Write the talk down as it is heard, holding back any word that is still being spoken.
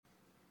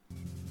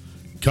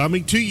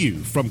Coming to you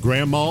from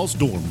Grandma's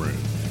dorm room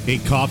in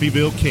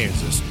Coffeyville,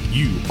 Kansas,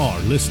 you are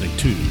listening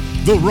to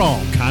The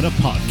Wrong Kind of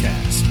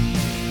Podcast.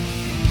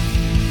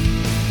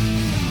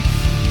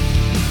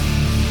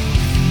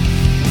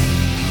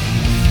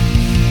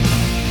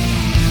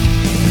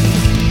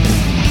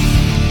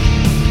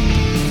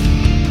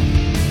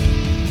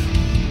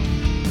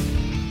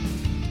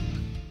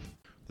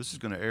 This is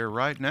going to air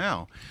right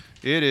now.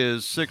 It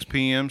is 6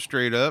 p.m.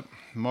 straight up,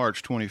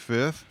 March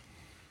 25th.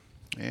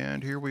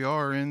 And here we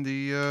are in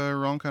the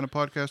Wrong Kind of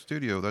Podcast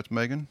studio. That's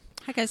Megan.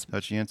 Hi, guys.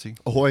 That's Yancey.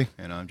 Ahoy.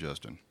 And I'm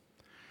Justin.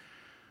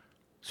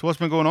 So what's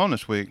been going on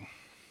this week?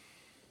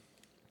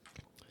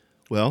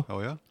 Well, Oh,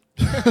 yeah?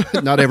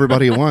 not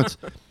everybody at once.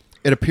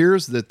 It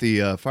appears that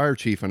the fire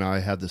chief and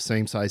I had the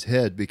same size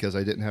head because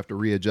I didn't have to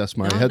readjust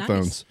my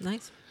headphones.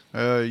 Nice.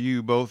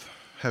 You both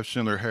have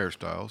similar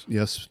hairstyles.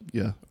 Yes,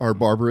 yeah. Our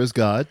barber is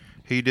God.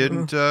 He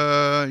didn't,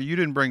 you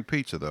didn't bring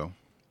pizza, though.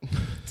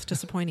 It's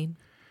disappointing.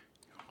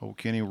 Old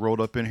Kenny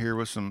rolled up in here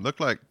with some,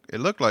 it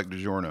looked like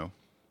DiGiorno.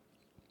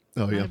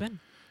 Oh, Might yeah. have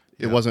been.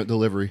 It wasn't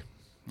delivery.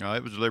 No,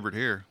 it was delivered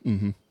here.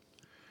 Mm-hmm.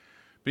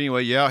 But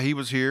anyway, yeah, he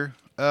was here.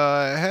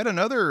 I had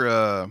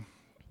another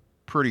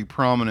pretty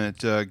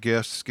prominent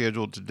guest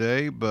scheduled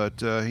today, but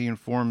he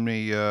informed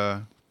me,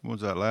 what was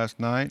that, last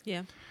night?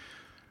 Yeah.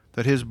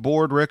 That his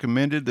board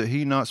recommended that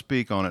he not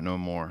speak on it no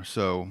more.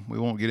 So we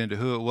won't get into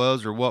who it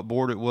was or what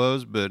board it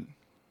was, but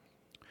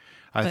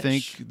I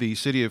think the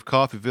city of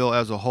Coffeyville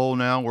as a whole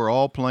now, we're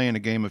all playing a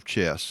game of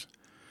chess.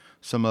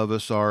 Some of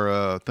us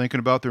are thinking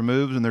about their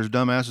moves, and there's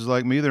dumbasses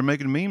like me that are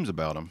making memes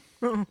about them.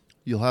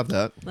 You'll have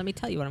that. Let me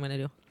tell you what I'm going to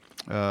do.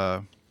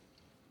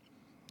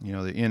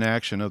 The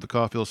inaction of the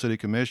Coffeyville City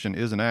Commission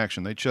is an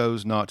action. They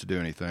chose not to do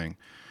anything.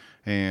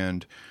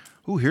 And,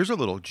 here's a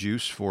little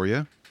juice for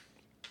you.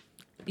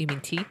 You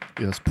mean tea?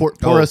 Yes,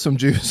 pour us some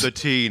juice. The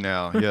tea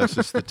now. Yes,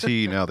 it's the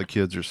tea now, the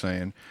kids are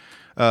saying.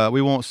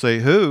 We won't say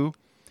who,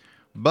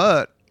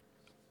 but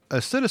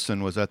a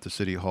citizen was at the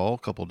city hall a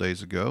couple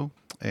days ago,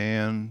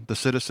 and the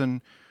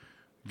citizen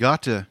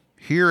got to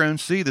hear and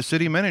see the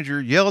city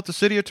manager yell at the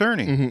city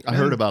attorney. Mm-hmm. I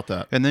heard about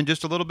that. And then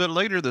just a little bit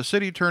later, the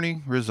city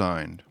attorney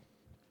resigned.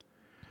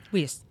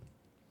 We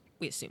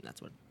assume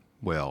that's what.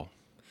 Well,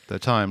 the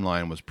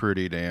timeline was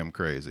pretty damn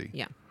crazy.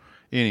 Yeah.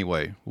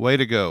 Anyway, way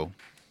to go.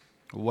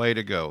 Way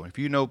to go. If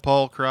you know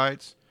Paul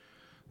Kreitz,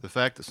 the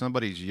fact that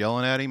somebody's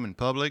yelling at him in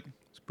public,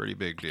 it's a pretty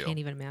big deal. Can't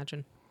even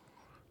imagine.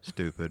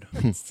 Stupid.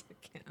 I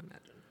can't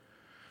imagine.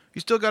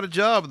 He's still got a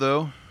job,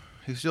 though.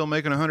 He's still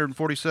making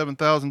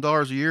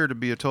 $147,000 a year to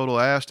be a total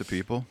ass to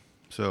people.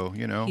 So,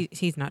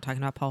 He's not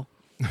talking about Paul.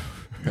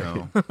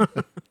 No.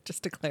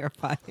 Just to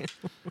clarify.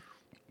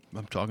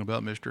 I'm talking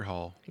about Mr.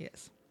 Hall.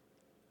 Yes.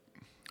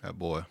 That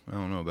boy, I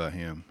don't know about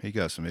him. He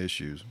got some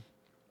issues.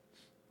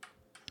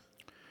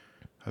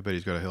 I bet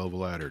he's got a hell of a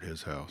ladder at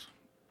his house.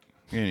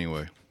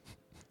 Anyway.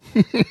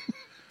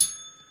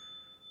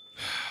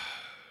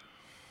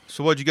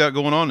 So what you got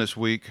going on this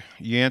week,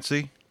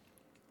 Yancey?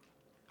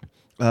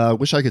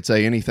 Wish I could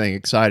say anything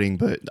exciting,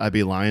 but I'd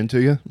be lying to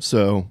you.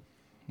 So,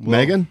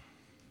 Megan?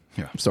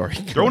 Yeah. Sorry.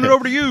 Throwing it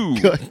over to you.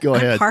 Go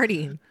ahead. I'm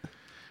partying.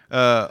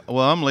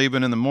 I'm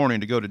leaving in the morning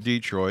to go to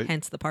Detroit.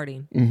 Hence the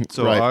partying. Mm-hmm.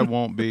 So right. I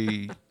won't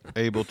be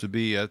able to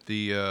be at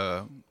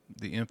the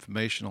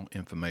informational.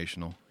 Coming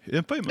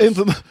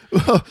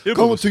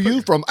to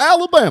you from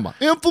Alabama.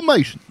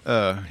 Information.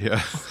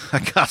 Yeah, I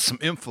got some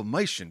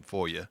information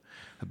for you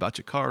about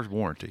your car's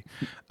warranty.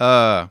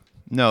 No,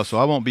 so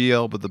I won't be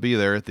able to be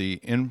there at the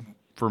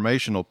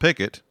informational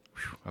picket.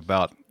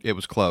 It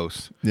was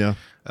close. Yeah.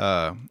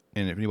 And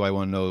if anybody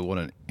want to know what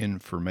an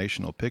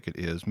informational picket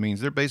is,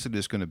 means they're basically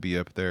just going to be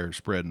up there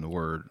spreading the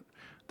word.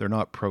 They're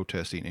not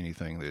protesting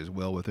anything that is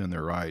well within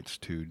their rights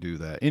to do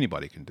that.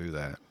 Anybody can do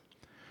that.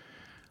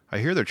 I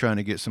hear they're trying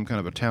to get some kind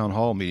of a town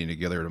hall meeting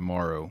together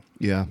tomorrow.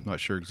 Yeah. Not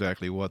sure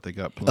exactly what they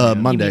got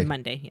planned. Monday. You mean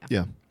Monday, yeah.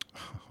 Yeah.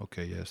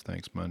 Okay, yes,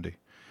 thanks, Monday.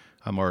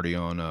 I'm already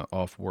on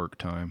off work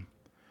time.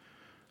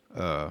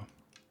 Yeah.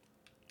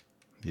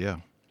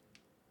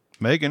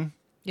 Megan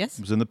Yes?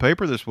 was in the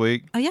paper this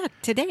week. Oh, yeah.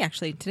 Today,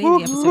 actually. Today the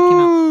episode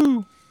came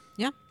out.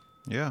 Yeah.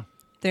 Yeah.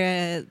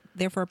 They're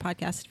for a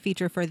podcast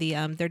feature for the,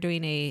 they're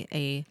doing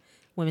a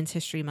Women's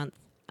History Month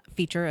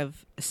feature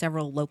of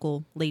several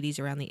local ladies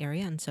around the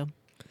area. And so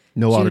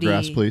No Judy,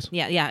 autographs, please.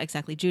 Yeah,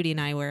 exactly. Judy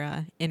and I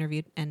were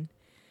interviewed, and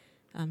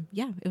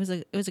it was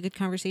a good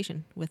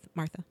conversation with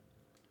Martha.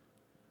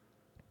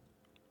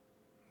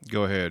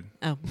 Go ahead.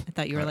 Oh, I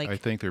thought you were like, I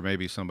think there may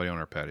be somebody on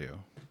our patio.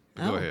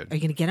 Go ahead. Are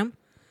you gonna get him?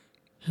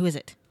 Who is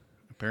it?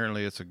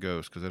 Apparently it's a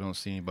ghost because I don't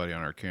see anybody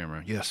on our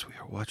camera. Yes, we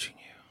are watching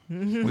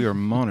you. We are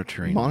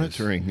monitoring.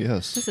 Monitoring,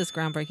 yes. This is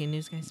groundbreaking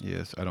news, guys.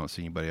 Yes, I don't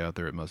see anybody out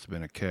there. It must have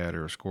been a cat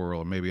or a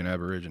squirrel or maybe an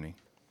aborigine.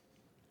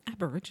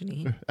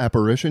 Aborigine.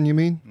 Apparition, you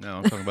mean? No,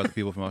 I'm talking about the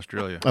people from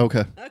Australia.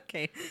 Okay.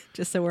 Okay,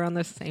 just so we're on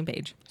the same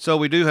page. So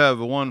we do have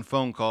one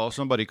phone call.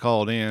 Somebody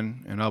called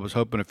in, and I was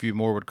hoping a few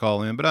more would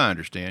call in, but I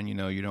understand.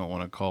 You don't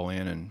want to call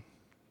in and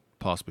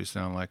possibly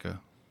sound like a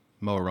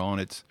moron.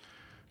 It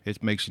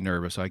makes you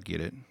nervous. I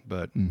get it,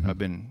 but I've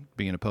been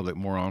being a public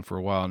moron for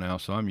a while now,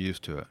 so I'm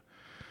used to it.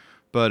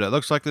 But it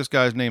looks like this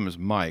guy's name is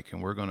Mike,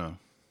 and we're going to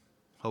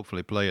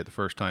hopefully play it the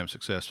first time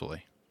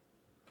successfully.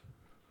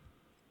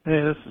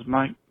 Hey, this is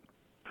Mike.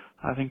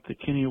 I think the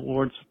Kenny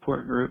Award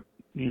support group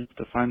needs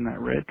to find that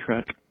red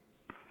truck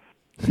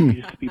that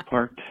used to be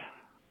parked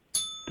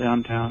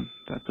downtown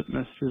that put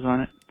messages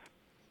on it.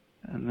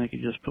 And they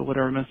could just put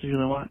whatever message they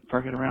want,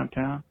 park it around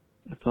town.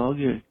 It's all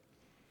good.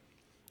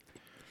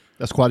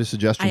 That's quite a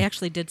suggestion. I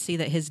actually did see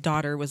that his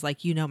daughter was like,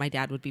 my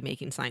dad would be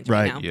making signs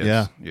Right. right now. Yes,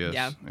 Yeah. yes.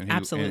 Yeah, And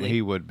absolutely. And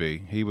he would be.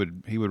 He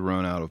would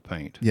run out of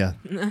paint. Yeah,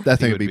 that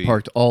thing would be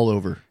parked all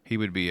over. He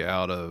would be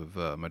out of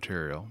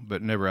material,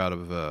 but never out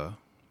of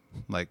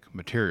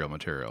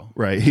material.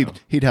 Right. So,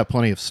 He'd have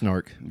plenty of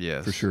snark.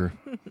 yes, For sure.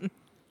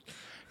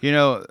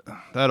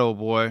 That old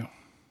boy,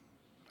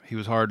 he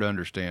was hard to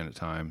understand at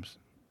times.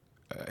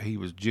 He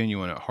was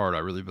genuine at heart. I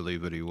really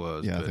believe that he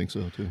was. Yeah, I think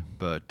so too.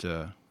 But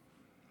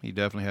he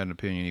definitely had an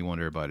opinion. He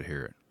wanted everybody to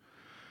hear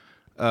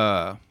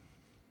it.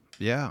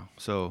 Yeah,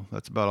 so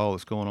that's about all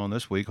that's going on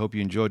this week. Hope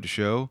you enjoyed the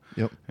show.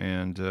 Yep.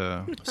 And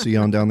See you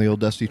on down the old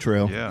dusty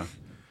trail. yeah,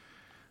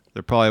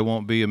 there probably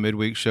won't be a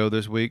midweek show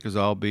this week because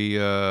I'll be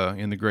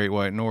in the Great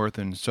White North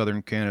in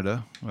southern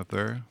Canada up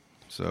there.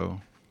 So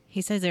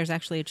He says there's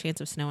actually a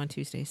chance of snow on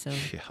Tuesday, so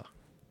yeah,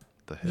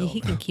 the hell. he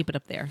can keep it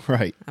up there.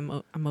 Right. I'm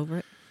over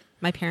it.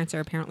 My parents are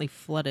apparently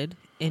flooded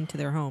into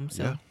their home,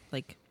 so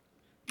Yeah.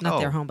 not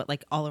their Oh. home,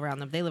 but all around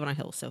them. They live on a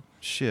hill, so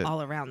Shit.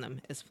 all around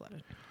them is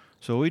flooded.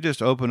 So we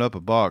just opened up a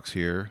box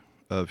here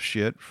of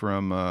shit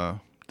from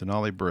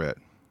Denali Brett.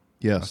 I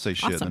Yes. say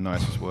shit Awesome. in the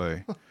nicest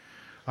way.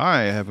 I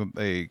have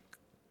a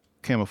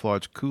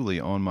camouflage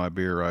coolie on my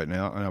beer right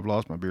now, and I've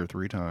lost my beer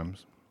 3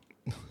 times.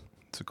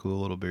 It's a cool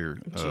little beer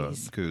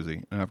Jeez.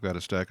 koozie. And I've got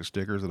a stack of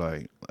stickers that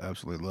I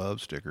absolutely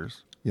love,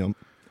 stickers. Yep.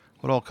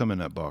 What all come in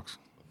that box?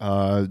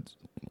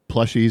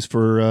 Plushies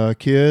for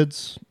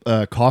kids.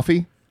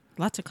 Coffee.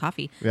 Lots of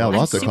coffee. Yeah, I'm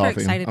lots of super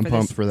coffee. Excited I'm for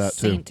pumped this for that,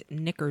 too. Saint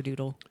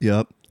Nickerdoodle.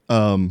 Yep.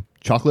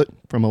 Chocolate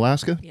from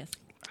Alaska. Yes,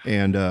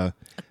 And a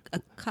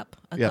cup,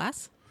 a Yep.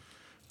 glass.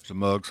 There's a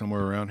mug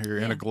somewhere around here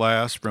and Yeah. a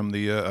glass from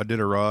the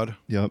Iditarod.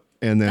 yep.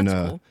 And then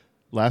That's cool.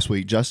 last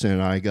week, Justin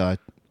and I got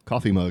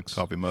coffee mugs.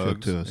 Coffee shipped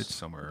mugs. to us. It's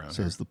somewhere around It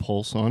here. says the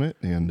Pulse on it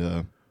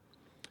and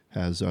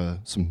has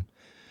some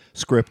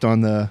script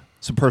on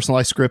some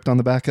personalized script on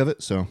the back of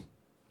it. So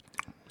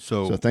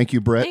thank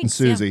you, Brett Thanks.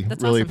 and Yeah, Susie.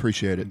 that's Really awesome.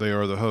 appreciate it. They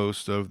are the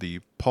hosts of the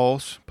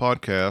Pulse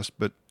podcast,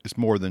 but it's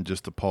more than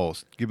just the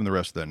Pulse. Give them the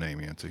rest of that name,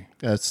 Yancy.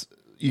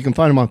 You can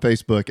find them on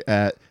Facebook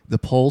at the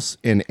Pulse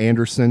and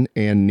Anderson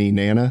and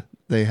Nenana.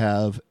 They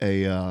have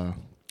a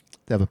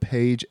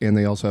page and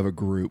they also have a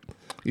group.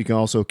 You can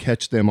also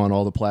catch them on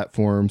all the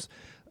platforms.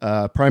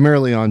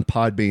 Primarily on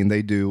Podbean,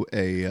 they do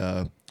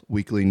a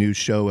weekly news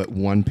show at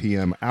 1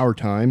 p.m. our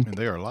time. And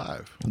they are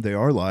live. They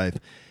are live,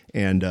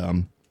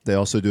 and they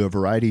also do a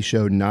variety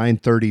show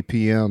 9:30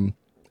 p.m.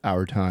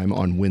 our time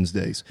on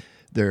Wednesdays.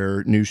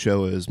 Their news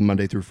show is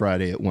Monday through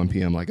Friday at 1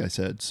 p.m. Like I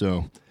said,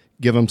 so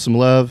give them some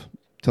love.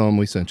 Tell them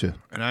we sent you.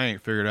 And I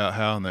ain't figured out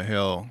how in the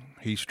hell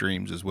he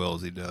streams as well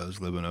as he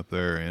does living up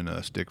there in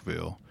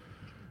Stickville.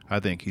 I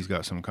think he's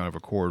got some kind of a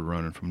cord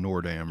running from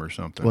Nordam or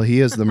something. Well, he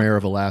is the mayor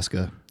of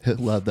Alaska.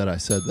 Love that I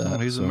said that. Oh,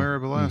 he's so, the mayor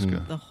of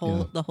Alaska. The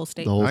whole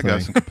state. The whole I got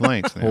thing. some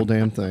complaints then. Whole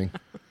damn thing.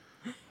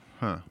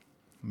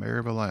 Mayor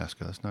of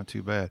Alaska. That's not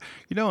too bad.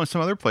 In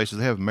some other places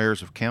they have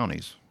mayors of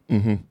counties.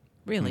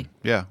 Really?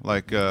 Yeah,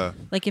 like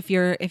Like if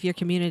your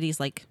community's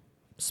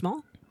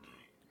small?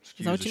 Is that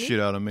excuse what the you mean? shit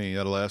out of me,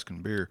 that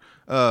Alaskan beer.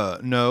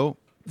 No,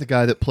 The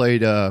guy that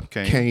played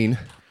Kane. Kane,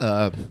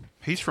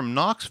 he's from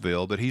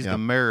Knoxville, but he's Yeah. the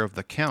mayor of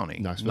the county,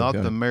 Knoxville not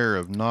County. the mayor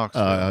of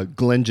Knoxville.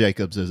 Glenn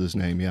Jacobs is his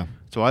name, yeah.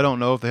 So I don't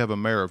know if they have a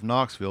mayor of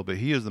Knoxville, but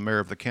he is the mayor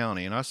of the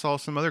county. And I saw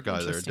some other guy the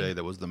other Interesting. day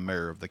that was the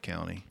mayor of the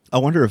county. I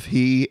wonder if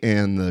he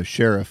and the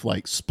sheriff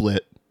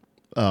split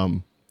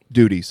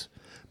duties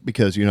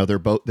because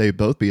they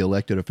both be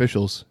elected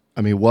officials.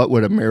 I mean, what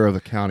would a mayor of a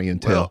county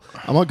entail?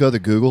 Well- I'm gonna go to the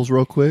Googles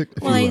real quick.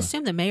 If Well, I you,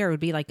 assume the mayor would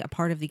be a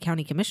part of the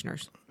county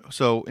commissioners,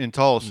 So in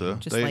Tulsa,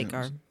 just they, like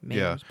our mayor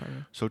yeah. is part of.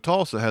 So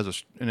Tulsa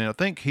has and I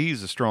think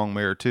he's a strong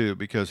mayor too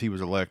because he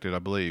was elected, I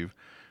believe.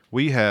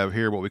 We have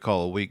here what we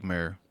call a weak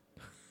mayor.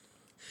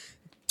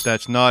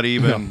 That's not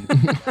even.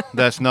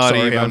 That's not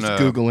Sorry, even. I was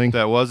Googling.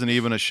 That wasn't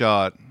even a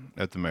shot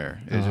at the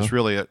mayor. It's just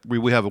really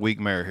we have a weak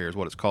mayor here is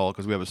what it's called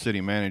because we have a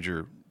city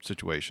manager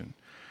situation.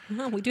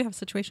 No, we do have a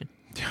situation.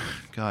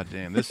 God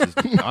damn, this is.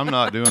 I'm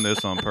not doing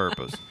this on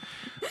purpose.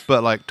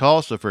 But like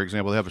Tulsa, for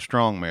example, they have a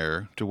strong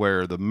mayor to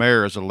where the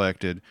mayor is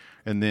elected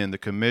and then the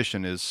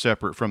commission is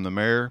separate from the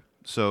mayor.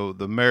 So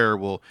the mayor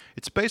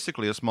it's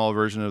basically a small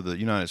version of the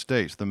United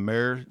States. The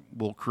mayor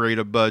will create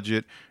a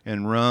budget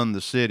and run the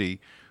city.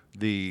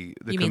 The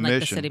You commission. mean like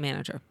the city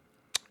manager?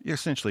 Yeah,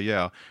 essentially,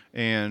 yeah.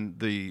 And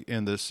the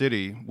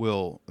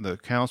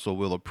council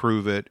will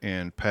approve it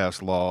and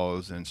pass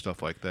laws and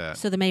stuff like that.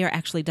 So the mayor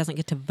actually doesn't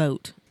get to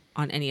vote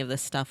on any of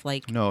this stuff,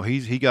 No,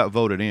 he got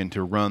voted in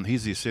to run.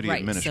 He's the city Right,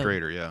 so-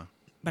 administrator, yeah.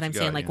 But I'm Got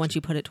saying it, once Yancy.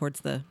 you put it towards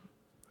the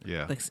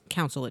Yeah. the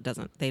council, it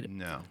doesn't. They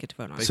No. get to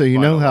vote on it. So you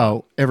know Final.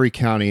 how every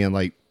county and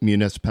like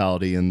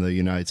municipality in the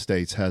United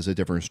States has a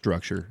different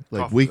structure.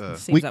 Like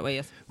Seems that way,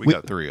 yes. We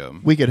got 3 of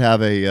them. we could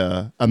have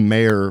a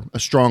mayor, a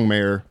strong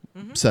mayor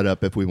set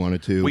up if we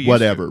wanted to, We used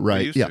whatever, to. We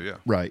right? used to, yeah.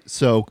 Right.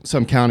 So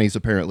some counties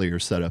apparently are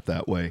set up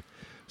that way.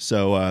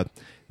 So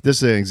this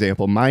is an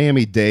example.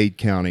 Miami-Dade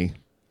County,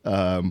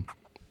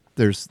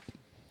 there's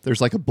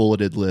like a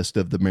bulleted list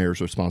of the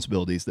mayor's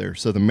responsibilities there.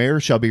 So the mayor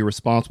shall be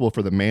responsible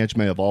for the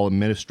management of all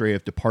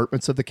administrative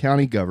departments of the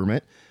county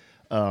government.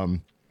 The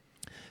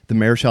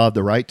mayor shall have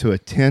the right to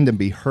attend and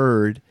be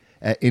heard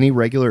at any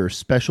regular or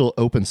special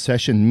open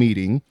session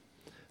meeting.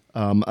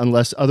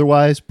 Unless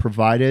otherwise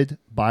provided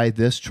by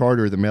this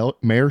charter, the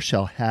mayor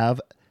shall have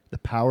the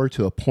power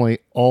to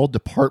appoint all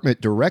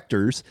department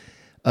directors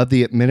of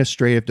the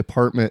administrative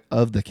department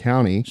of the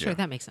county. Sure,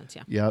 that makes sense,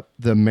 yeah. Yep.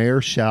 The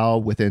mayor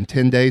shall, within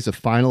 10 days of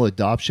final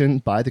adoption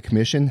by the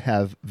commission,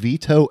 have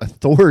veto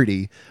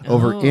authority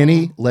over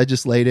any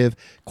legislative,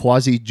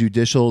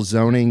 quasi-judicial,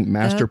 zoning,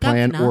 master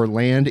plan, governor. or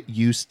land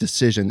use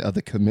decision of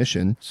the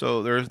commission. So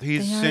he They are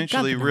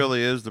essentially governor.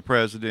 really is the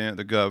president,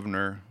 the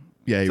governor.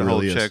 Yeah, he the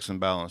really whole is. checks and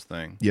balance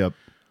thing. Yep.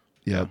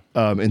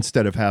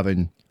 Instead of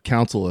having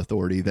council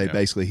authority,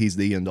 he's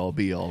the end-all,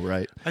 be-all,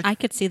 right? I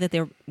could see that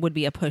there would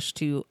be a push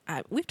to.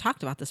 We've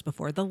talked about this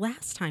before. The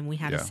last time we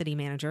had a city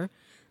manager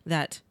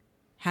that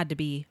had to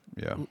be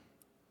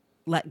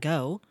let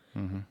go,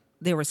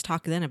 there was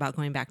talk then about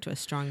going back to a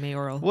strong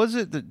mayoral. Was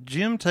it that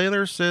Jim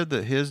Taylor said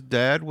that his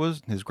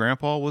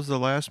grandpa was the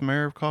last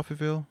mayor of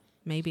Coffeyville?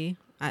 Maybe.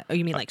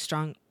 You mean like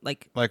strong,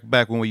 like Like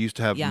back when we used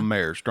to have Yeah.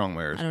 mayors, strong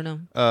mayors. I don't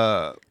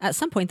know. At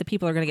some point, the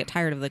people are going to get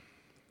tired of the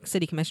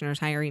city commissioners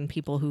hiring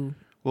people who.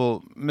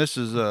 Well,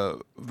 Mrs.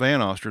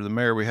 Van Oster, the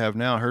mayor we have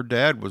now, her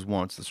dad was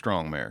once the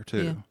strong mayor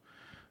too.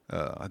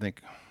 I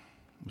think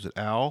was it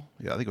Al?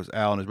 Yeah, I think it was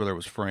Al, and his brother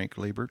was Frank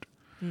Liebert.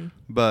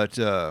 But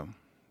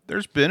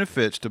there's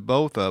benefits to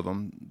both of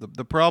them.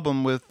 The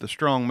problem with the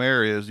strong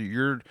mayor is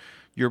you're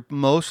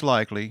most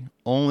likely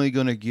only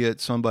going to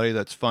get somebody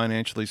that's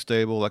financially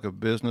stable, like a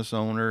business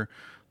owner,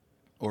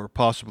 or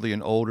possibly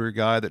an older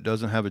guy that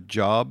doesn't have a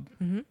job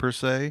per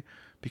se,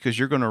 because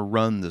you're going to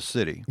run the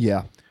city.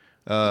 Yeah.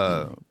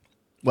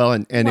 Well,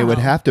 and it would Well,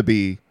 have to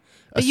be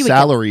a But you would get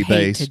salary paid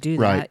base, to do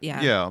right? that.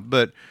 Yeah. Yeah,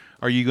 but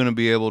are you going to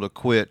be able to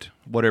quit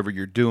whatever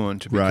you're doing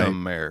to become Right.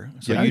 mayor?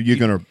 So you're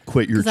going to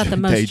quit your Is that the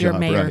day most you're job,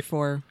 mayor right?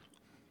 for?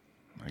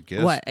 I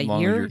guess What, a as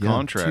long year? as your Yeah.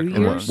 contract 2 runs.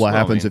 years? What Well,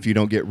 happens I mean, if you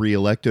don't get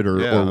reelected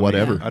or I mean,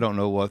 whatever? I don't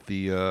know what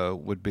the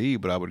would be,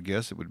 but I would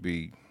guess it would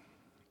be,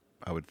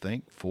 I would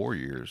think 4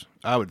 years.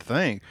 I would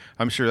think.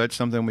 I'm sure that's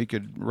something we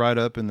could write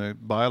up in the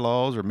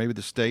bylaws, or maybe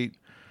the state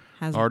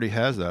already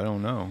has that. I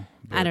don't know.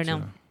 I don't But,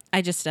 know.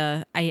 I just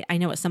I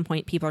know at some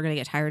point people are going to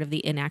get tired of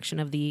the inaction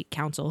of the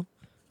council,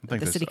 I think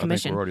the that's- city I think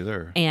commission, we're already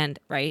there.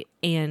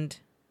 and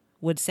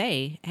would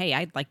say, hey,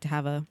 I'd like to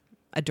have a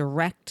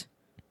direct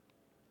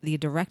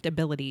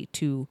ability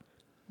to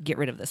get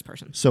rid of this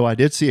person. So I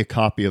did see a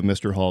copy of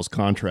Mr. Hall's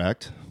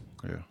contract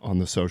Yeah. on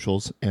the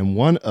socials, and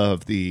one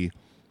of the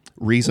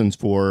reasons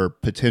for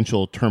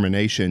potential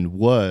termination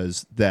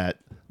was that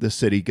the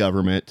city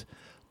government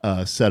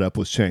setup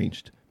was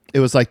changed. It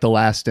was like the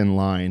last in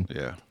line.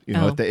 Yeah. You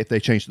know, Oh. if they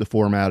changed the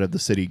format of the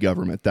city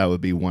government, that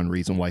would be one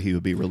reason why he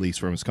would be released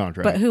from his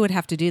contract. But who would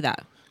have to do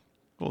that?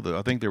 Well,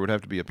 I think there would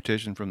have to be a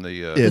petition from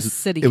the. It-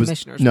 city it was-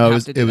 commissioners No, would it have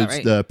was, to do it that, was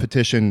right? the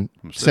petition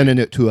the city. sending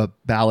it to a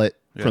ballot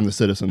Yeah. from the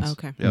citizens.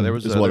 Okay. Yeah, there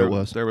was is what there, it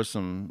was. There was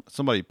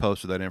somebody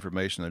posted that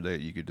information the other day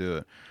that you could do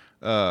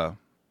it.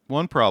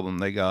 One problem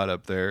they got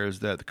up there is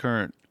that the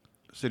current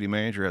city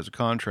manager has a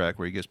contract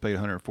where he gets paid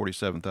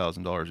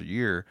 $147,000 a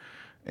year,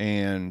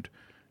 and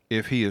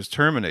if he is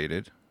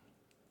terminated,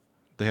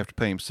 they have to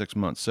pay him 6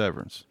 months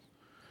severance.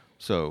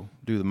 So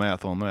do the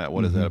math on that.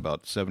 What is that,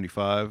 about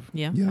 75?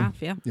 Yeah, Yeah.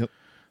 half, yeah. Yep.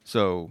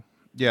 So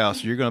yeah,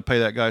 so you're going to pay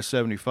that guy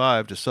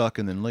 75 to suck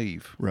and then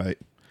leave. Right.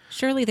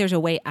 Surely there's a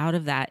way out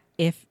of that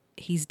if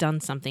he's done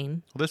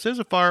something. Well, this is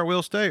a fire at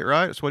will state,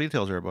 right? That's what he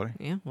tells everybody.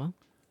 Yeah, well,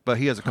 But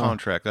he has a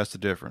contract. That's the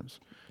difference.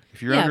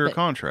 If you're Yeah, under a but-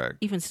 contract,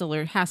 even still,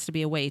 there has to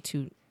be a way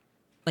to,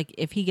 like,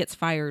 if he gets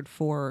fired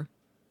for,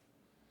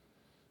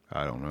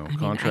 I don't know. I mean,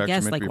 Contracts I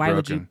guess, are meant like, to be why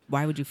broken.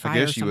 would you I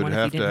fire guess you would someone if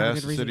have you to didn't have a ask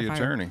good the reason city to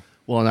fire? attorney.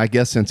 Well, and I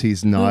guess since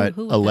he's not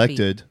who would that be?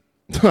 elected,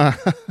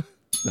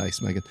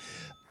 nice, Megan.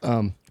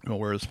 I'm gonna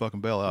wear this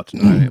fucking bell out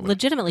tonight. Anyway.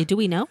 Legitimately, do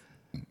we know?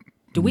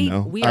 Do we?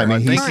 No. We I are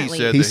mean, he's- currently.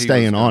 said He's that he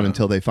staying was on gonna-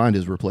 until they find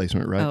his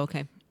replacement, right? Oh,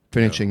 okay.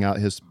 Finishing out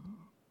his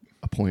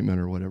appointment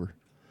or whatever.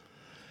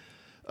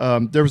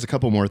 There was a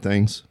couple more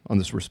things on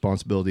this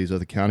responsibilities of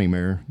the county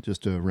mayor,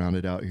 just to round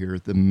it out here.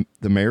 The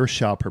mayor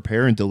shall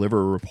prepare and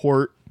deliver a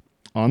report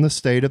on the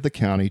state of the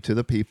county to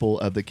the people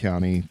of the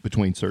county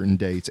between certain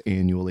dates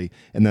annually.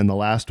 And then the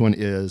last one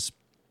is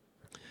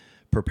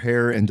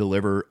prepare and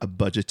deliver a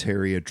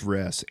budgetary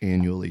address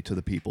annually to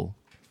the people.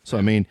 So,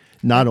 I mean,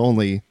 not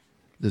only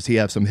does he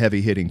have some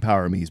heavy hitting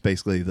power, I mean, he's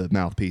basically the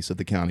mouthpiece of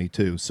the county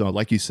too. So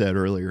like you said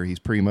earlier, he's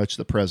pretty much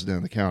the president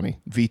of the county,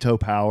 veto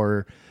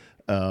power,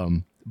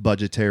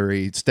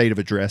 budgetary state of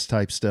address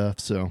type stuff.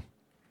 So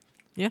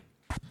Yeah.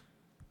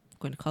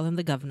 going to call him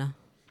the governor.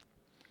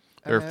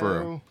 There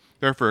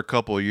for a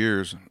couple of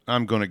years.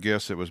 I'm going to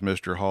guess it was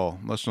Mr. Hall,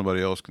 unless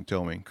somebody else can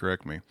tell me,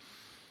 correct me.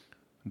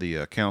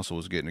 The council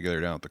was getting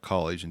together down at the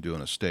college and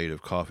doing a state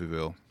of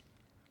Coffeyville.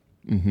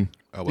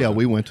 Mm-hmm. Yeah,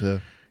 we went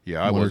to.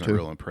 Yeah, I wasn't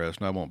real impressed,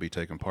 and I won't be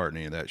taking part in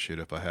any of that shit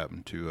if I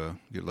happen to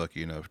get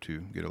lucky enough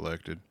to get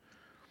elected.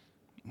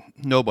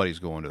 Nobody's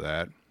going to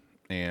that,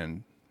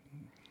 and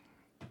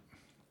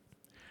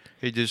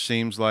it just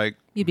seems like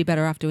you'd be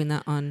better off doing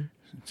that on.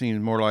 It seems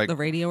more like the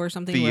radio or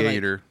something.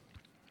 Theater.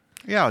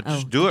 Yeah,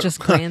 just do it. Just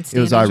grandstand.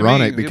 It was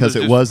ironic because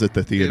it was at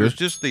the theater. It was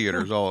just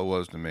theater is all it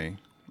was to me,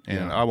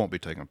 and I won't be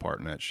taking part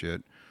in that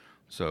shit.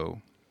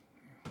 So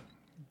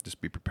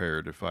just be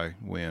prepared if I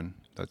win.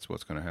 That's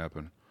what's going to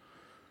happen.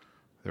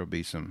 There'll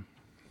be some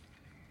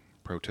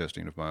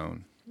protesting of my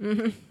own.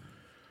 Mm-hmm.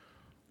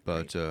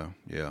 But,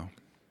 yeah.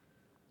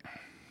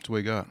 That's what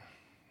we got.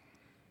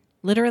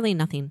 Literally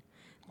nothing.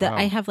 Wow.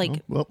 I have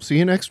well, see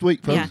you next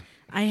week, folks.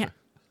 Yeah,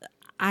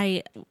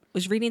 I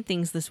was reading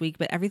things this week,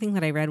 but everything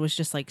that I read was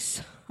just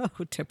so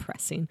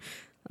depressing.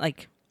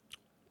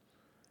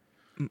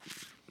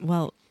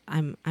 Well,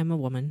 I'm a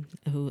woman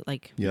who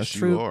yes,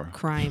 true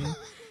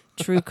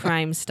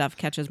crime stuff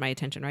catches my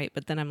attention, right?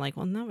 But then I'm like,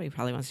 well, nobody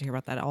probably wants to hear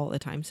about that all the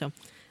time. So,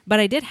 but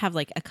I did have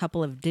a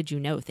couple of did you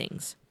know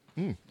things.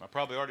 I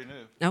probably already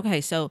knew.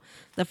 Okay, so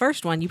the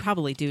first one you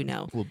probably do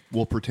know.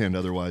 We'll pretend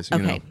otherwise.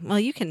 Okay, well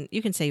you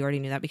can say you already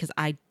knew that because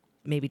I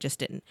maybe just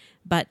didn't.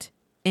 But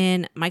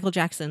in Michael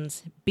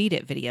Jackson's "Beat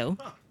It" video,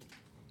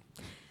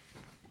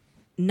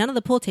 none of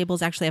the pool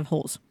tables actually have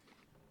holes.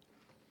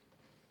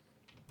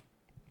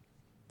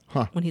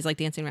 Huh? When he's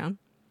dancing around,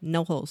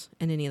 no holes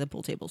in any of the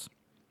pool tables.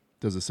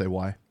 Does it say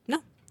why?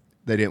 No.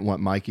 They didn't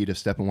want Mikey to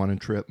step in one and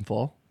trip and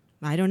fall?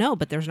 I don't know,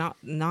 but there's not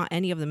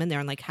any of them in there.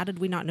 And how did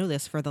we not know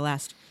this for the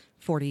last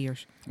 40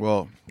 years?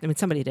 Well, I mean,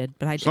 somebody did,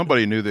 but I didn't.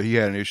 Somebody knew that he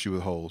had an issue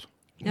with holes.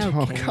 Okay.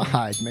 Oh,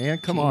 God, man.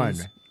 Come on.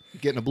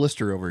 Getting a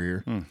blister over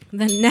here.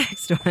 The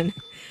next one.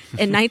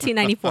 In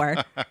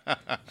 1994,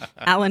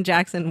 Alan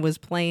Jackson was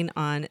playing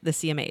on the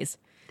CMAs.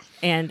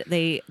 And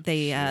the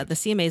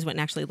CMAs went and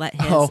actually let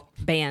his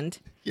band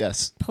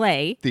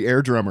play. The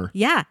air drummer.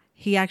 Yeah.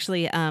 He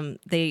actually,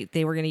 they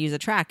were going to use a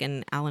track,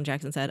 and Alan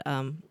Jackson said,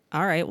 all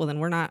right, well, then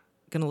we're not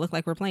going to look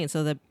like we're playing.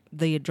 So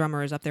the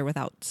drummer is up there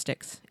without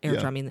sticks, air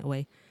drumming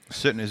away.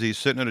 Is he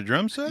sitting at a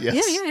drum set?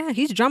 Yes. Yeah.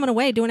 He's drumming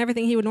away, doing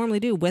everything he would normally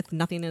do with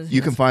nothing in his hands.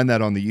 You can find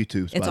that on the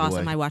YouTubes, It's by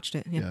awesome. the way. I watched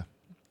it. Yeah.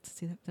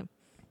 See that? So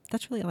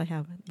that's really all I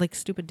have.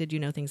 Stupid did you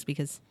know things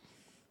because,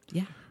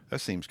 yeah. That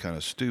seems kind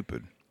of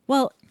stupid.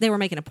 Well, they were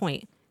making a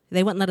point.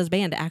 They wouldn't let his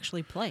band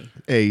actually play.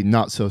 A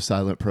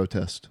not-so-silent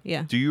protest.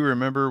 Yeah. Do you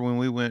remember when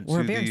we went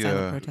to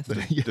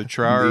the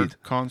Trier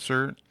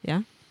concert?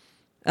 Yeah.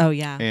 Oh,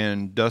 yeah.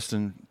 And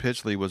Dustin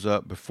Pitchley was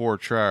up before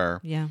Trier.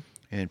 Yeah.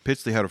 And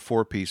Pitchley had a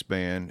 4-piece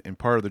band, and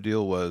part of the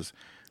deal was...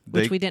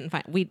 Which we didn't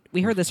find.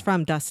 We heard this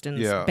from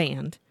Dustin's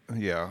band.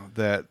 Yeah,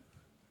 that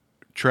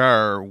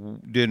Trier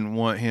didn't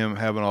want him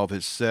having all of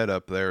his set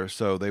up there,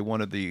 so they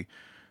wanted the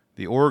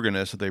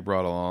organist that they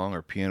brought along,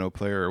 or piano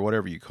player, or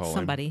whatever you call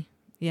him.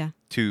 Yeah.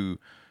 To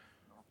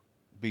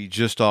be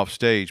just off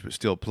stage but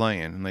still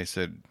playing, and they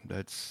said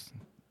that's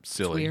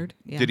silly. It's weird.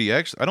 Yeah. Did he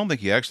actually? I don't think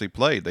he actually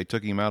played. They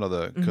took him out of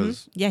the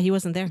because Yeah, he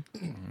wasn't there.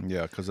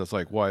 Yeah, because that's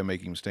why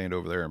make him stand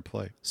over there and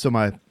play. So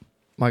my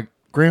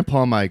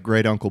grandpa and my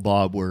great uncle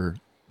Bob were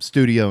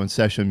studio and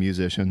session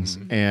musicians,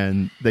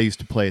 and they used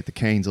to play at the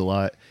Canes a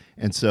lot.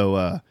 And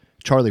so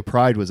Charlie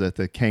Pride was at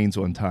the Canes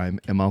one time,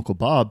 and my uncle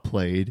Bob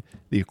played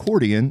the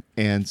accordion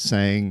and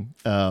sang.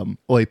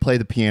 He played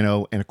the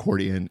piano and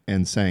accordion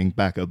and sang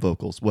backup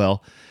vocals.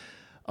 Well,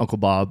 Uncle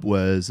Bob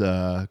was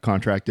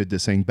contracted to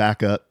sing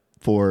backup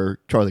for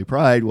Charlie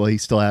Pride. Well, he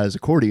still had his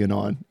accordion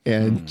on,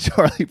 and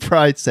Charlie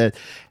Pride said,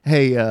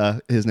 "Hey,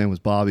 his name was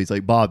Bob. He's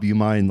like, Bob, you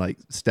mind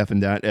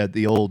stepping down at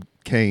the old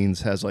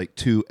Canes has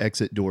 2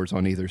 exit doors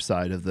on either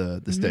side of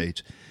the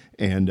stage."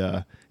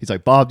 And he's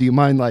like, Bob, do you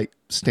mind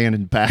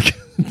standing back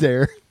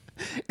there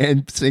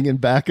and singing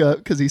backup?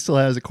 Because he still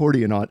has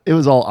accordion on. It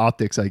was all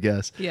optics, I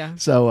guess. Yeah.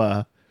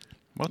 So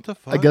what the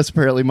fuck? I guess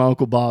apparently my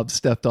Uncle Bob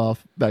stepped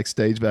off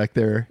backstage back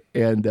there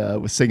and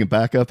was singing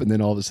backup, and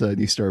then all of a sudden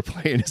he started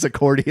playing his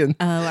accordion.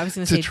 Oh, I was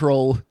going to say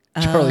troll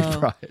Charlie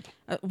Pride.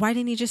 Why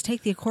didn't he just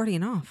take the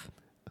accordion off?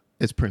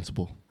 It's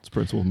principle. It's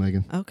principle,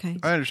 Megan. Okay.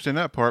 I understand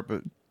that part,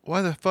 but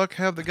why the fuck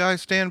have the guy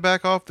stand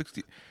back off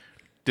the...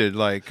 Did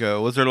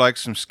was there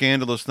some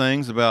scandalous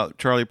things about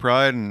Charlie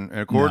Pride and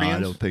accordions? No,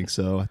 I don't think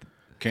so.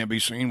 Can't be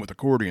seen with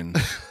accordions.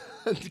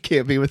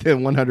 Can't be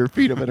within 100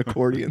 feet of an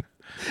accordion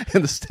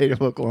in the state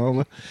of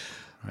Oklahoma.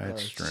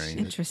 That's strange.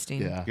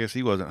 Interesting. Yeah. I guess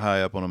he wasn't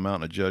high up on a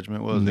mountain of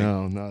judgment, was he?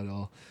 No, not at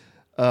all.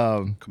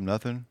 Come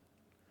nothing?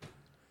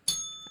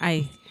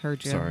 I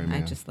heard you. Sorry, I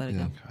man. just let it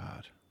Yeah. go.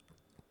 God.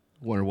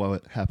 Wonder what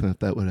would happen if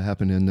that would have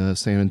happened in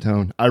San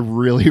Antonio. I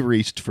really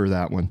reached for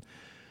that one.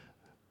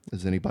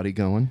 Is anybody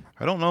going?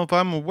 I don't know if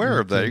I'm aware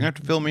of that. You're going to have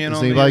to fill me in Is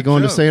on anybody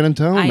going to joke. San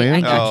Antonio, man?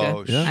 I gotcha.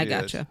 Oh, shit. I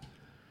gotcha.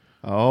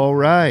 All I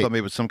right. thought maybe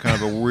it was some kind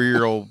of a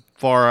weird old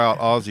far out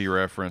Aussie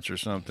reference or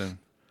something.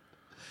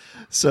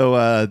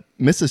 So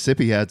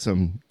Mississippi had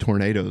some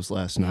tornadoes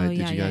last night.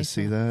 yeah, Did you yeah, I guys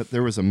see saw. that?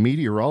 There was a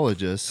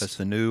meteorologist. That's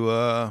the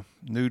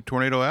new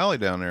tornado alley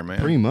down there, man.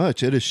 Pretty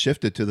much. It has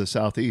shifted to the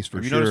southeast for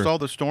Have you sure. noticed all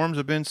the storms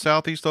have been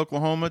southeast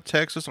Oklahoma,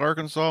 Texas,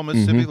 Arkansas,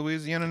 Mississippi,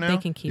 Louisiana now? They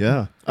can keep.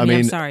 Yeah. I mean,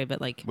 I'm sorry,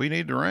 but like, We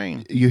need the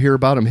rain. You hear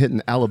about them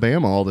hitting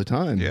Alabama all the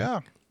time.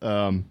 Yeah.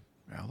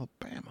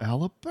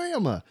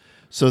 Alabama.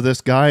 So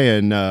this guy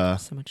in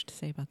so much to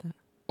say about that.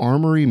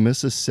 Armory,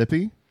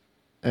 Mississippi.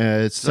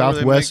 It's that where they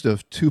southwest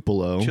of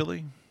Tupelo.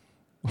 Chili?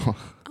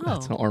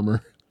 That's Oh.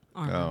 Armor.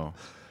 Oh.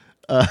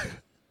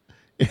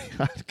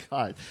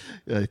 God,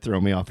 they throw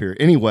me off here.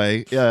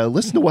 Anyway,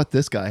 listen to what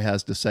this guy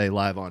has to say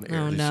live on air.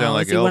 Oh Does he no! sound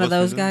like Is he one of Elvis,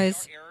 those doesn't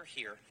guys? Error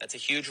here. That's a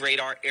huge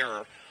radar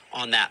error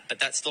on that, but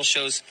that still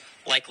shows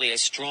likely a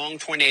strong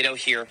tornado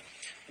here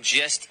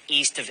just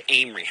east of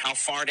Amory. How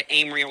far to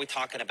Amory are we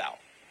talking about?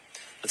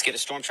 Let's get a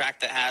storm track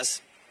that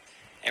has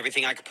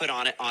everything I could put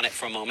on it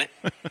for a moment.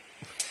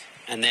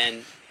 And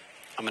then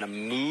I'm going to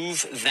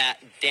move that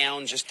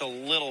down just a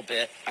little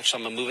bit. Actually,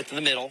 I'm going to move it to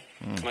the middle.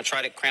 I'm going to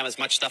try to cram as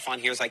much stuff on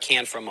here as I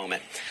can for a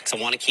moment because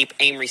I want to keep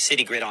Amory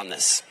City Grid on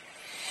this.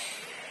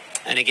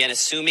 And again,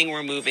 assuming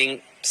we're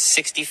moving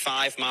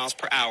 65 miles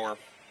per hour,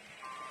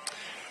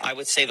 I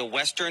would say the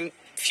western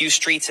few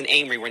streets in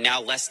Amory were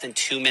now less than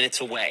 2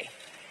 minutes away.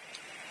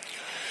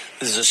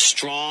 This is a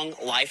strong,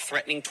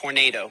 life-threatening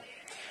tornado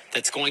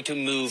that's going to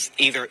move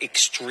either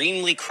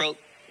extremely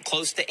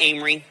close to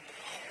Amory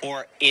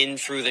or in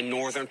through the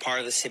northern part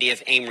of the city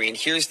of Amory. And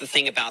here's the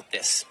thing about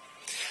this.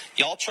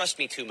 Y'all trust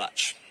me too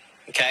much,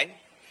 okay?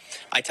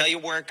 I tell you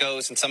where it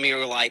goes, and some of you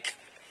are like,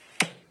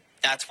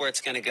 that's where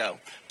it's going to go.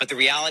 But the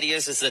reality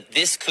is that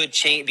this could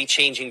be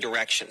changing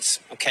directions,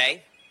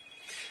 okay?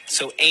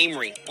 So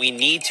Amory, we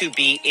need to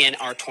be in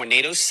our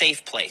tornado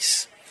safe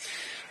place.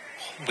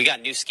 We got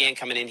a new scan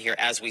coming in here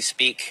as we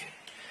speak.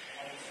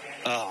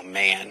 Oh,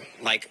 man.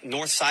 Like,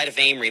 north side of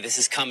Amory, this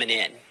is coming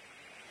in.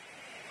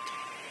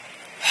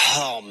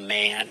 Oh,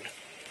 man.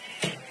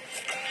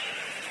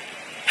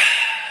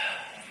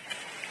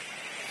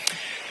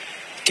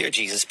 Dear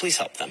Jesus, please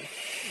help them.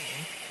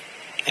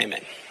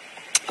 Amen.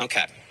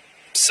 Okay.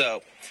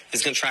 So,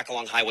 this is going to track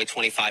along Highway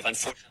 25.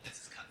 Unfortunately,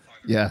 this is kind of far.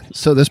 Yeah.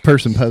 So this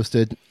person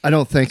posted, I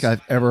don't think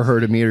I've ever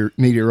heard a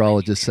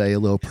meteorologist say a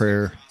little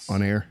prayer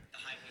on air.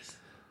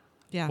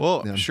 Yeah.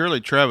 Well, surely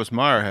Travis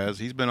Meyer has.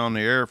 He's been on the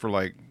air for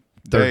like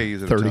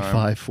days at a time.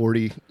 35,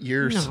 40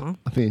 years. No.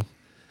 I mean,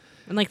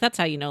 and like that's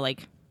how you know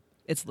like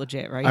it's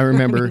legit, right? I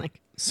remember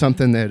like,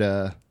 something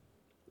that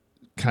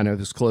kind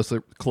of is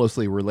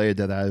closely related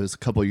to that. It was a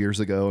couple years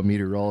ago. A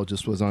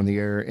meteorologist was on the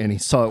air, and he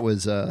saw it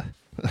was it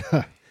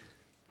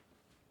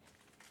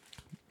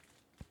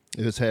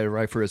was headed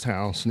right for his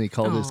house, and he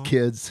called his Aw.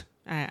 kids.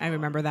 I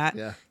remember that.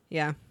 Yeah.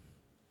 Yeah.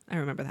 I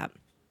remember that.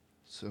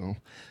 So,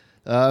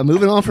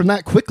 moving on from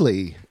that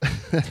quickly.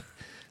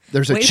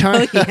 There's a Wait till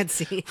you China. can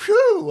see.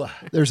 Whew.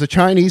 There's a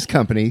Chinese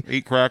company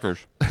Eat crackers.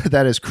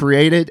 that has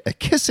created a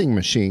kissing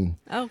machine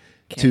Oh.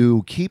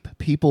 to keep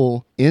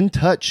people in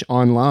touch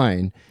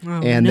online, Oh,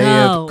 and they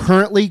no. have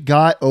currently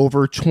got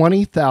over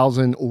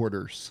 20,000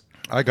 orders.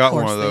 I got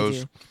one course of they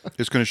those. do.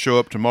 It's going to show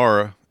up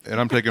tomorrow, and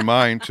I'm taking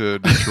mine to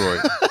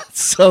Detroit.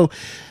 So,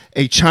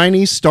 a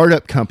Chinese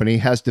startup company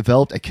has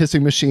developed a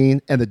kissing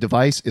machine, and the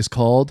device is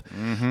called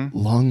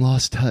Long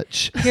Lost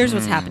Touch. Here's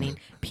what's happening.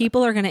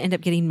 People are going to end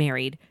up getting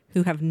married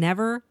who have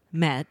never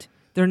met.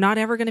 They're not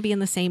ever going to be in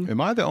the same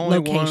Am I the only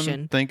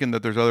location. one thinking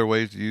that there's other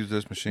ways to use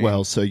this machine?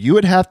 Well, so you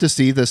would have to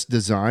see this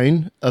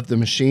design of the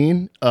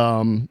machine.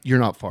 You're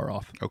not far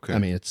off. Okay. I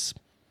mean, it's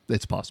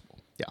possible.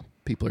 Yeah,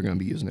 people are going to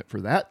be using it for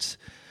that.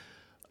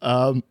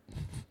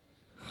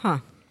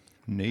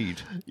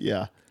 Need.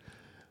 Yeah.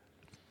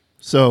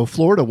 So,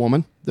 Florida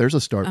woman, there's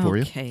a start for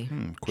you. Okay.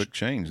 Quick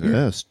change there.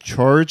 Yes,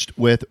 charged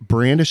with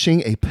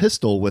brandishing a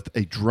pistol with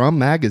a drum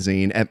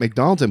magazine at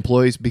McDonald's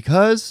employees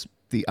because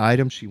the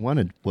item she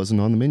wanted wasn't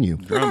on the menu.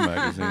 Drum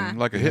magazine.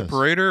 Like a hit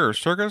parader or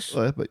circus?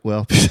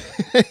 Well,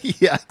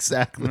 yeah,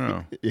 exactly.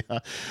 No. Yeah.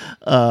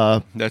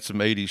 That's some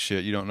 80s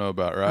shit you don't know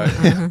about, right?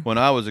 When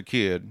I was a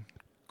kid,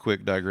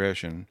 quick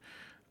digression,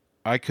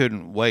 I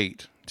couldn't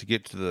wait to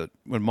get to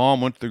when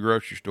Mom went to the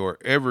grocery store,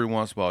 every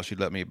once in a while she'd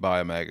let me buy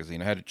a magazine.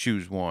 I had to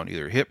choose one,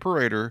 either Hit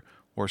Parader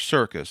or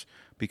Circus,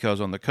 because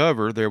on the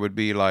cover there would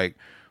be like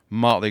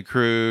Motley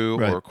Crue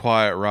Right. or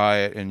Quiet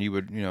Riot, and you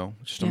would,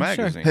 just a Yeah,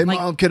 sure. magazine. Hey, Like-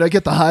 Mom, can I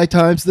get the High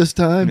Times this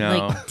time? No.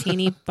 Like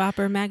teeny bopper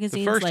The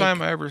magazines. first like,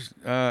 time I ever, like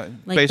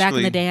basically, back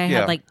in the day, I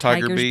had, like,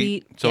 Tiger Tiger's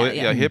Beat. So Yeah,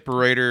 yeah. Hit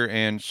Parader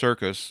and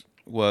Circus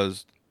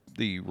was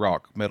the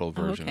rock metal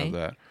version okay. of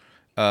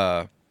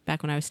that.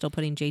 back when I was still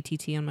putting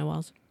JTT on my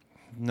walls.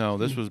 No,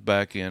 this was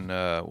back in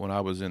when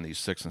I was in the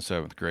 6th and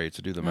 7th grade.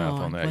 So do the math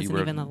Oh, on I that. wasn't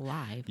even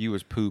alive. You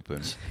was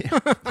pooping.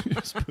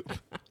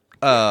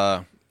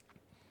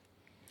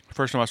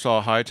 First time I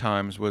saw High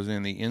Times was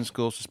in the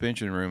in-school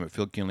suspension room at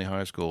Phil Kinley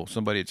High School.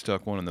 Somebody had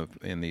stuck one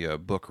in the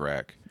book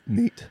rack.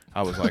 Neat.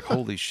 I was like,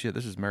 "Holy shit,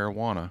 this is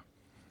marijuana!"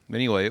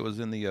 Anyway, it was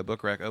in the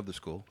book rack of the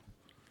school.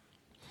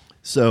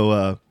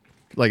 So,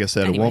 Like I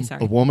said, Anyway,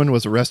 a woman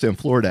was arrested in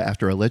Florida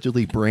after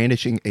allegedly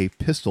brandishing a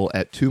pistol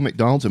at 2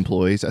 McDonald's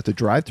employees at the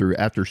drive-thru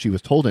after she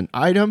was told an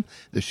item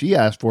that she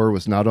asked for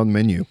was not on the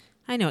menu.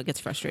 I know it gets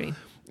frustrating.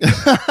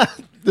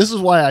 This is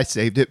why I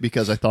saved it,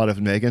 because I thought of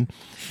Megan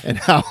and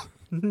how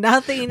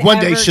Nothing one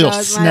ever day she'll goes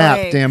my snap,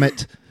 way. damn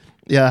it.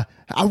 Yeah,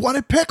 I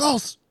wanted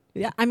pickles.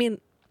 Yeah, I mean,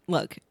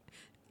 look.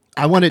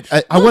 I wanted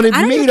I don't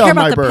even meat care on about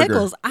my the burger.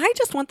 pickles. I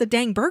just want the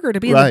dang burger to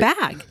be Right. in the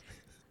bag.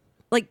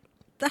 Like,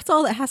 that's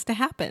all that has to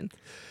happen.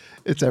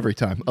 It's every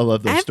time. I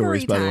love those Every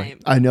stories, by the way. time.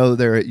 I know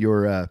they're at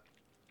your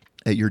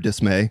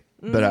dismay,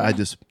 but I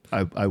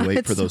wait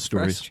It's for those so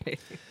stories. frustrating.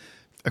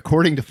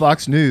 According to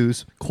Fox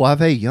News,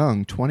 Quave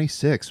Young,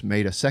 26,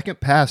 made a second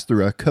pass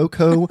through a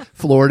Cocoa,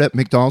 Florida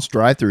McDonald's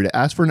drive-thru to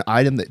ask for an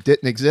item that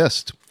didn't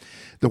exist.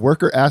 The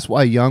worker asked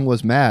why Young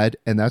was mad,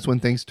 and that's when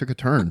things took a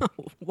turn.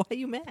 Why are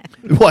you mad?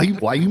 Why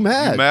you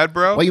mad? You mad,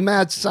 bro? Why you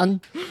mad,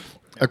 son?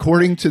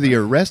 According to the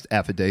arrest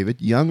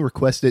affidavit, Young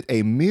requested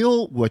a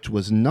meal which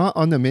was not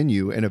on the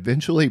menu and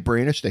eventually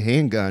brandished a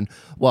handgun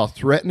while Wait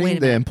threatening a the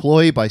minute.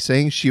 employee by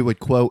saying she would,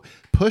 quote,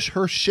 push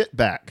her shit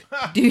back.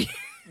 Do you,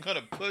 I'm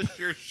gonna push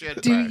your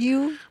shit do back.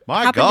 you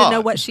My happen God. to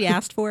know what she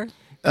asked for? 'Cause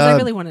I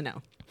really want to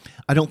know.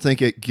 I don't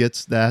think it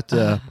gets that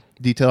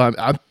detail.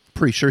 I'm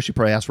pretty sure she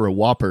probably asked for a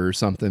Whopper or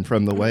something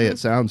from the way it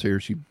sounds here.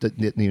 She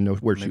didn't even know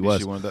where Maybe she was.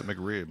 she wanted that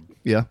McRib.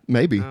 Yeah,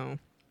 maybe. Oh.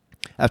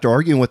 After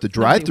arguing with the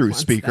Nobody drive-thru wants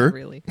speaker, that,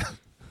 really.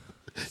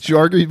 she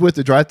argued with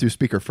the drive-thru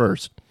speaker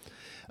first.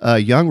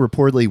 Young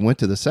reportedly went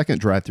to the second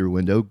drive-thru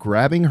window,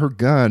 grabbing her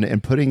gun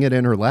and putting it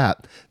in her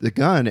lap. The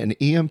gun, an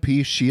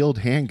EMP shield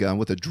handgun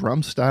with a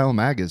drum-style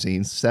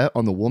magazine, sat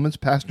on the woman's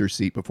passenger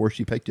seat before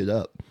she picked it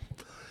up.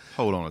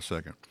 Hold on a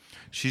second.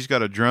 She's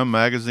got a drum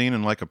magazine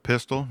and like a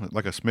pistol,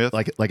 like a Smith.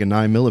 Like a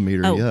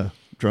 9mm, Oh, yeah,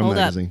 drum Hold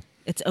magazine. up.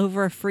 It's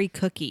over a free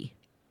cookie.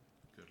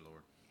 Good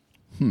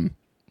Lord.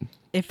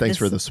 If Thanks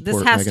for the This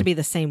support, has Megan. to be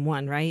the same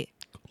one, right?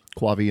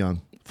 Quave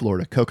Young,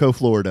 Florida. Cocoa,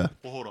 Florida.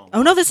 Well, hold on.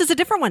 Oh, no, this is a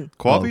different one.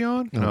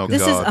 Quavion? Oh, Oh,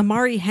 This God. is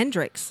Amari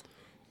Hendricks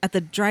at the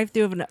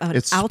drive-thru of an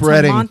It's Altamonte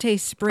spreading.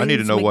 Springs I need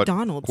to know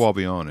McDonald's. what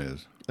Quavion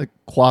is.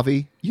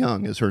 Quave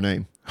Young is her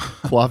name.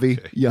 Quave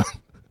Young.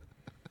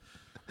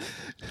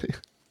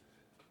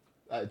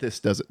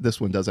 This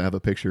one doesn't have a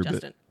picture,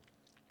 Justin.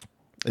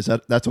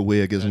 but that's a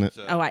wig, isn't it?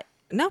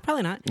 No,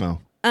 probably not.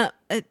 No.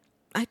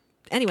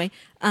 Anyway,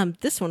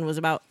 this one was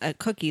about a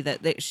cookie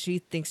that she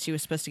thinks she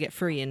was supposed to get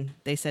free, and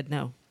they said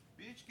no.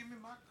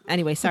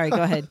 Anyway, sorry,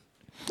 go ahead.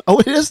 Oh,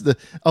 it is the.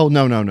 Oh,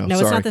 no. No,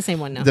 sorry. it's not the same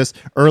one, no. This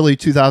early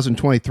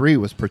 2023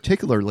 was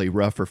particularly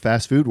rough for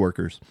fast food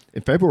workers.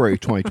 In February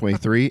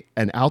 2023,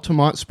 an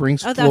Altamont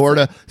Springs, Oh, that's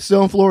Florida,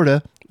 still in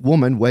Florida,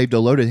 woman waved a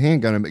loaded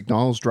handgun at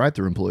McDonald's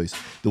drive-thru employees.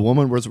 The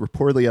woman was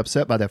reportedly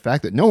upset by the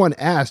fact that no one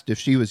asked if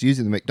she was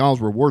using the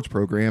McDonald's rewards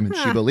program, and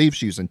she believes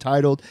she's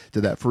entitled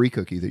to that free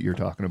cookie that you're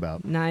talking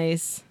about.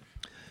 Nice.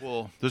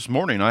 Well, this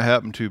morning I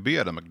happened to be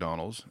at a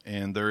McDonald's,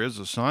 and there is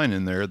a sign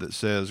in there that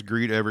says,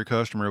 greet every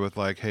customer with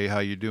like, hey, how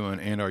you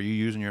doing? And are you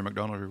using your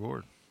McDonald's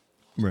reward?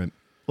 Right.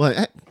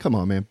 Well, come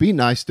on, man. Be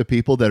nice to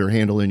people that are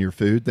handling your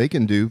food. They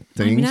can do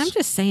things. I mean, I'm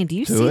just saying. Do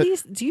you to see it.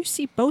 these? Do you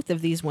see both of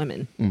these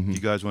women? You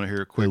guys want to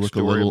hear a They quick look a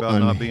story little about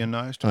not being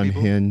nice to people?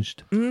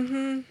 unhinged.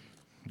 You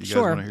guys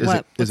Sure. wanna hear Is What?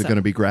 it What's going to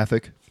up? be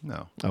graphic?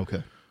 No.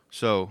 Okay.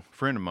 So, a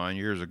friend of mine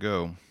years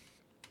ago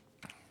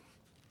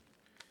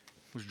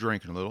was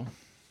drinking a little,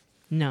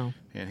 No.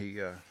 and he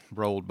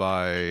rolled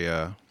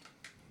by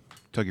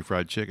Kentucky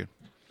Fried Chicken.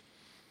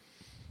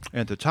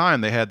 At the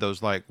time, they had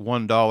those like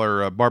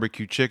 $1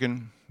 barbecue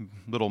chicken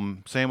little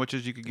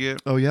sandwiches you could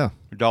get, Oh, yeah.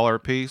 $1 a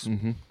piece.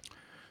 Mm-hmm.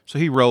 So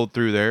he rolled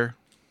through there,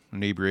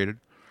 inebriated,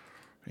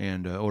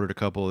 and ordered a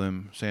couple of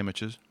them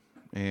sandwiches.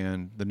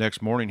 And the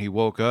next morning, he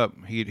woke up.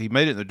 He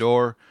made it in the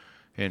door,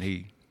 and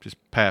he just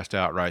passed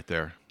out right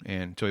there.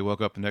 And until he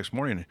woke up the next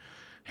morning,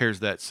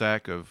 here's that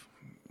sack of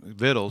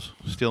victuals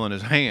still in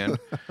his hand.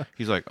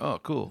 He's like, oh,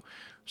 cool.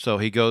 So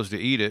he goes to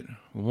eat it.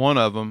 One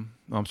of them,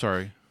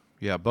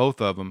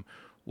 both of them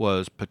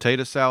was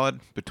potato salad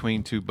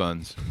between two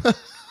buns.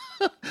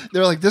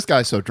 They're like, this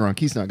guy's so drunk,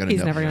 he's not going to He's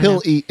know. never gonna He'll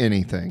know. eat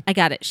anything. I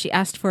got it. She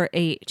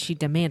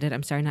demanded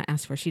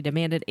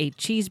a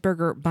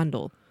cheeseburger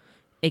bundle,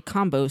 a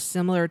combo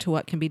similar to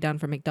what can be done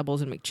for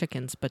McDoubles and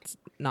McChickens, but it's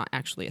not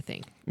actually a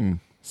thing.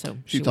 So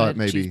She she thought wanted a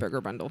maybe-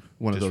 cheeseburger bundle.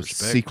 One of those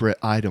Disrespect. secret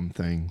item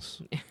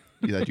things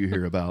that you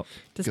hear about.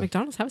 Does Go.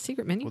 McDonald's have a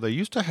secret menu? Well, they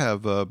used to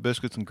have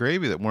biscuits and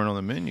gravy that weren't on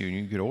the menu, and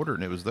you could order it,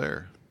 and it was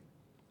there.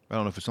 I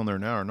don't know if it's on there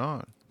now or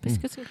not.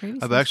 Biscuits and gravy.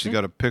 I've actually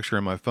got a picture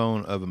in my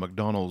phone of a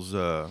McDonald's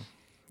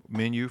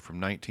menu from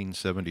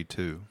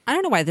 1972. I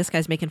don't know why this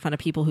guy's making fun of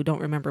people who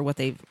don't remember what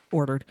they've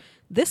ordered.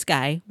 This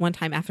guy, one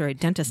time after a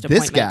dentist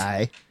This appointment.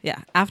 guy.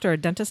 Yeah, after a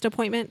dentist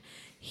appointment,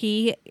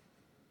 he,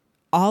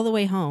 all the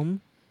way home,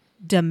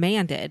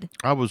 demanded.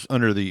 I was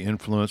under the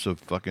influence of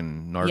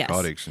fucking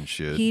narcotics and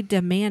shit. He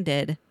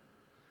demanded,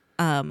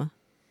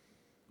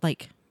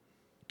 like,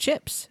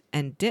 chips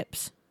and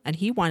dips. And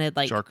he wanted,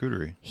 like,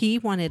 Charcuterie.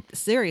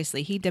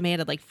 he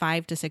demanded, like,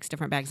 5 to 6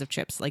 different bags of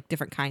chips, like,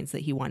 different kinds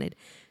that he wanted.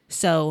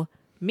 So,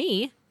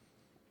 me,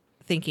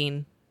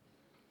 thinking,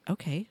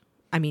 okay.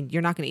 I mean,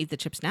 you're not going to eat the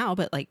chips now,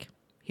 but like,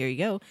 here you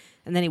go.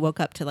 And then he woke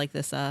up to like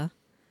this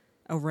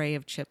array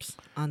of chips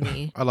on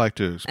the. I like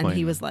to explain. And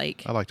he was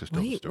like, I like to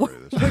tell the story what,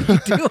 of this.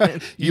 what are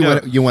you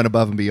doing? You went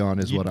above and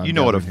beyond, is what I'm. You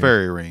know what a gathering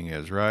fairy ring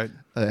is, right?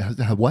 here.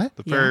 What?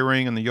 The fairy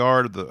ring in the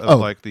yard of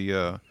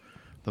the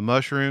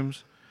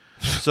mushrooms.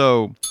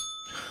 So,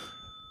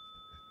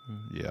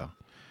 yeah.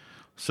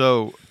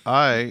 So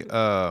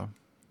I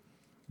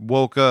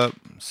woke up,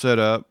 set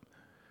up,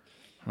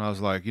 and I was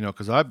like,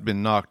 because I've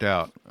been knocked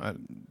out.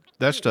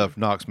 That stuff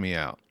knocks me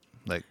out.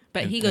 Like,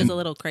 but he goes a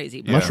little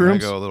crazy. Yeah,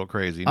 Mushrooms? I go a little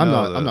crazy. I'm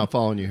not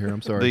following you here.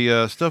 I'm sorry.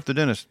 The stuff the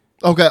dentist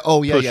Okay.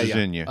 Oh yeah, pushes yeah.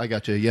 in you. I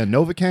got you. Yeah,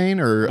 Novocaine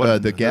or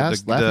the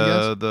gas,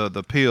 laughing gas.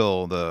 The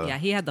peel. Yeah,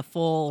 he had the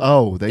full.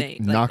 Oh, they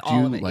thing, knocked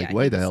all you of it. like Yeah,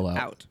 way he the was hell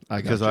out.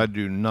 Because I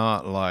do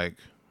not like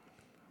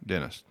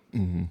dentists.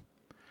 Mm-hmm.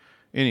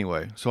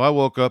 Anyway, so I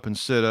woke up and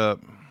sit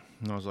up,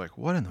 and I was like,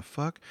 "What in the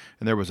fuck?"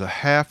 And there was a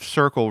half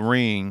circle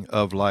ring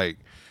of like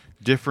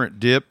different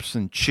dips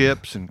and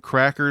chips and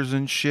crackers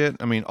and shit.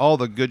 I mean, all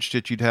the good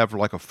shit you'd have for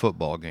like a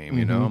football game.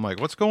 You know, I'm like,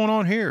 "What's going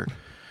on here?"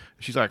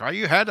 She's like, "Oh,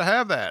 you had to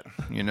have that."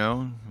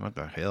 What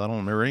the hell? I don't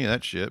remember any of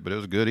that shit, but it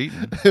was good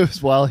eating. It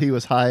was while he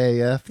was high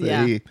AF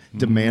that he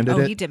demanded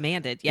it. He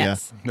demanded.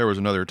 Yes. There was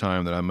another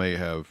time that I may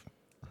have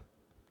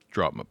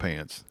dropped my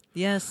pants.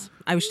 Yes.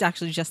 I was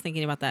actually just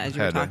thinking about that as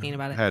you were talking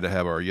about it. Had to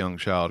have our young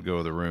child go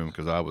to the room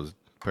because I was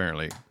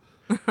apparently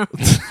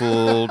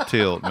full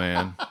tilt,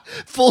 man.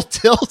 Full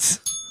tilt.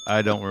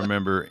 I don't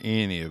remember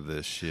any of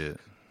this shit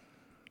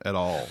at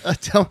all.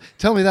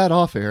 Tell me that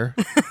off air.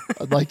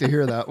 I'd like to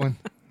hear that one.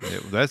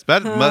 That's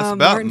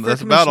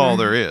about all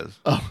there is.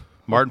 Oh.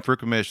 Martin for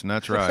commission.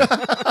 That's right.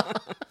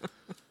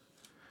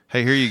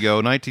 Hey, here you go.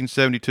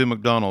 1972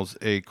 McDonald's.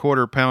 A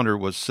quarter pounder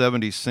was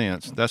 70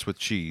 cents. That's with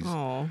cheese.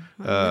 Oh,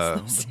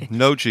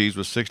 no cheese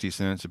was 60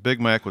 cents. A Big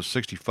Mac was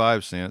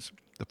 65 cents.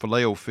 The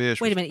Filet-O-Fish.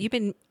 Wait a minute.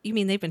 You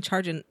mean they've been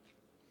charging?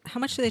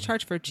 How much do they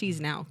charge for cheese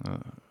now?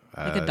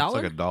 Like $1? It's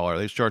like $1.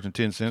 They was charging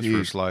 10 cents for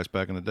a slice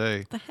back in the day.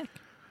 What the heck?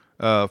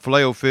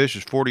 Filet-O-Fish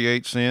is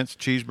 48 cents.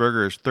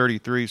 Cheeseburger is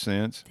 33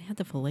 cents. They had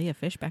the fillet of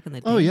fish back in the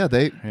day. Oh yeah,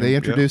 they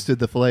introduced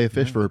the fillet of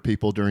fish for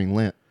people during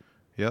Lent.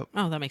 Yep.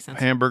 Oh, that makes sense.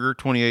 Hamburger,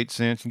 28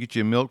 cents. And get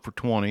you a milk for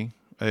 20.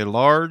 A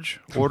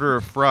large order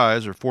of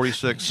fries are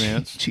 46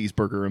 cents.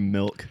 Cheeseburger and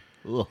milk.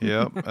 Ugh.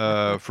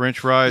 Yep. French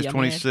fries,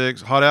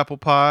 26. Hot apple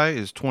pie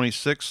is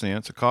 26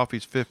 cents. A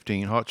coffee's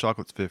 15. Hot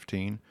chocolate's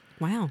 15.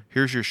 Wow.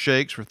 Here's your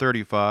shakes for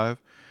 35.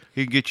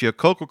 He can get you a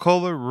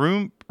Coca-Cola,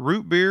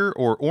 root beer,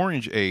 or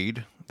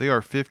orangeade. They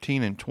are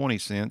 15 and 20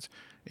 cents.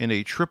 And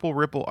a triple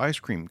ripple ice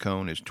cream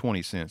cone is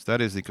 20 cents.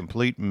 That is the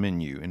complete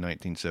menu in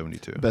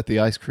 1972. Bet the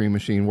ice cream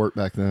machine worked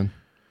back then.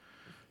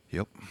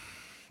 Yep.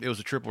 It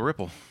was a triple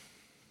ripple.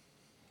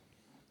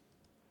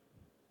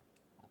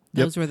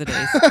 Those were the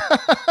days.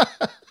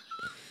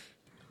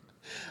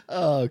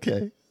 Oh,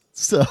 okay.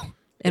 So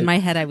in my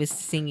head, I was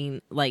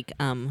singing like,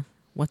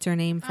 what's her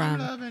name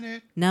from? I'm loving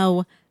it.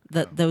 No,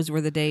 those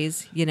were the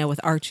days. With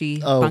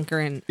Archie Bunker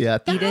and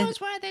Edith. Those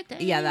were the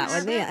days. Yeah, that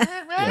one.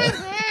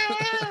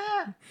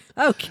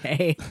 Yeah.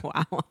 Okay.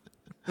 Wow.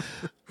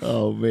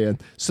 Oh, man.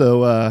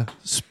 So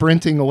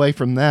sprinting away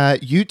from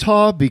that,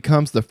 Utah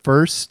becomes the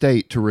first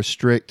state to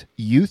restrict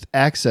youth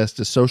access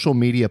to social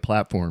media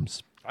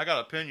platforms. I got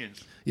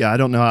opinions. Yeah, I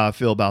don't know how I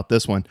feel about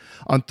this one.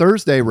 On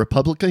Thursday,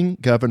 Republican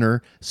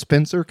Governor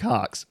Spencer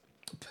Cox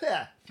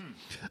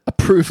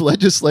approved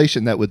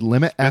legislation that would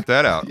limit... Get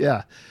that out.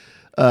 Yeah.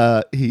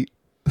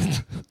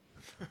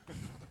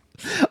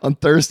 On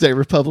Thursday,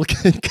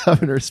 Republican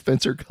Governor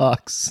Spencer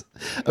Cox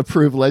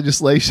approved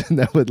legislation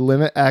that would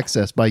limit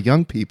access by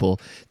young people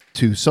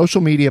to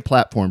social media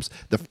platforms,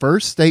 the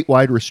first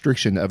statewide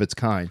restriction of its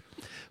kind.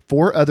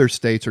 4 other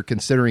states are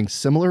considering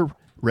similar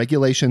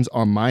regulations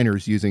on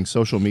minors using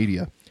social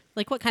media.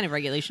 Like what kind of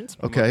regulations?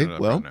 Okay,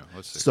 well,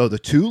 so the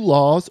 2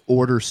 laws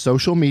order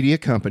social media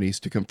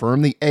companies to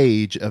confirm the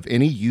age of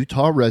any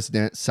Utah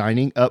resident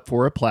signing up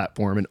for a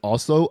platform and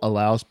also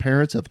allows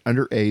parents of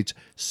underage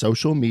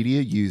social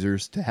media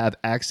users to have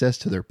access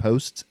to their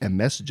posts and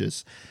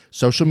messages.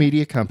 Social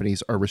media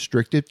companies are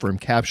restricted from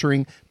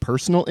capturing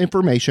personal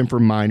information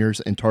from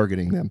minors and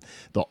targeting them.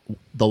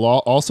 The law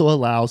also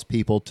allows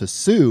people to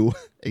sue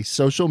a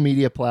social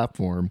media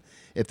platform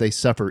if they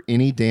suffer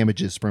any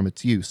damages from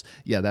its use.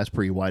 Yeah, that's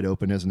pretty wide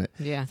open, isn't it?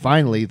 Yeah.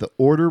 Finally, the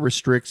order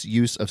restricts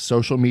use of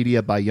social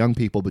media by young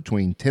people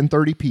between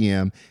 10:30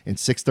 p.m. and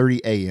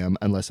 6:30 a.m.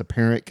 unless a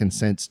parent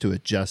consents to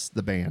adjust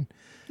the ban.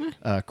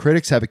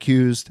 Critics have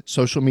accused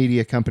social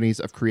media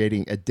companies of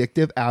creating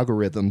addictive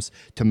algorithms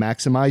to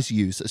maximize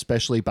use,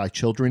 especially by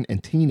children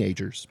and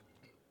teenagers.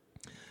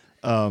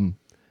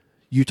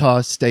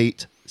 Utah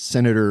State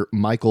Senator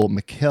Michael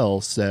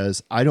McKell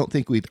says, "I don't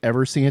think we've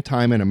ever seen a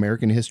time in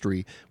American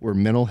history where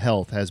mental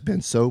health has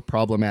been so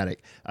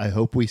problematic. I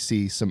hope we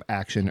see some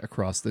action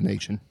across the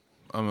nation."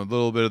 a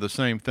little bit of the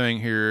same thing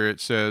here. It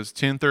says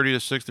 10:30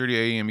 to 6:30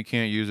 a.m. You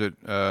can't use it.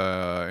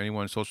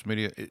 Anyone on social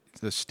media.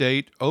 The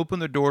state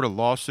opened the door to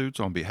lawsuits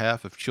on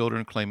behalf of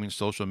children claiming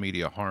social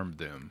media harmed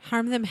them.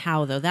 Harm them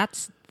how though?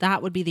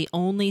 That would be the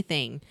only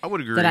thing. I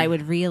would agree. That I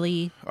would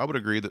really. I would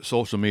agree that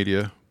social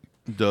media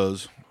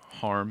does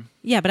harm.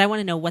 Yeah, but I want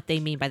to know what they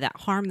mean by that.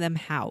 Harm them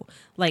how?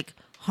 Like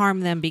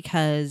harm them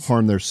because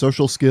harm their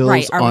social skills,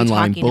 right? Are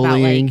online we talking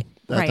bullying. About, like,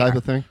 that right, type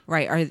of thing,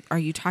 right? Are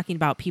you talking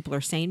about people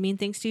are saying mean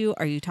things to you?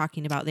 Are you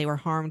talking about they were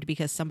harmed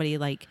because somebody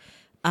like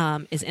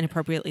is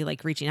inappropriately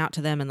like reaching out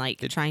to them and like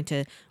trying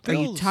to? Are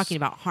you talking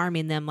about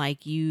harming them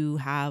like you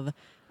have?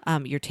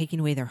 You're taking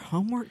away their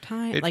homework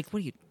time. Like what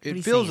are you? What it are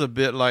you feels saying? a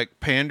bit like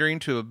pandering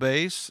to a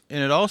base,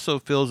 and it also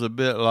feels a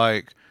bit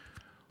like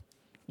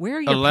where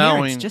are your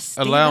allowing parents? Just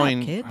stand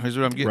up, kid. Here's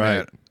what I'm getting Right.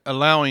 at: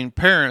 allowing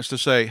parents to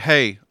say,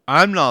 "Hey,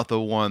 I'm not the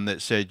one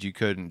that said you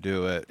couldn't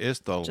do it. It's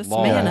the Just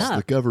law." man yes, up.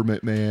 the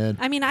government, man.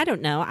 I mean, I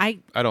don't know. I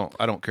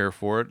don't care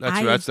for it.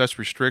 That's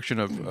restriction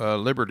of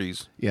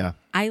liberties. Yeah,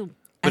 as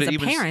a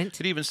parent,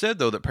 it even said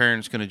though that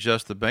parents can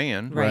adjust the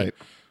ban. right.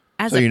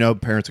 As so a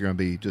parents are going to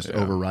be just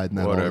overriding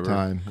that all whatever. the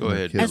time. Go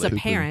ahead. Kids as a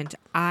poo-poo. parent,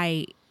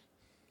 I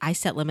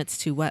set limits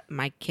to what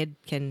my kid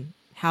can,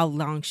 how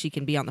long she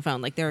can be on the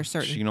phone. Like there are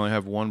certain. She can only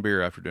have one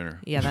beer after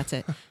dinner. Yeah, that's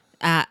it.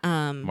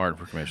 Martin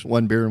for commission.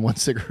 one beer and one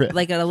cigarette.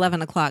 Like at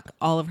 11 o'clock,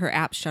 all of her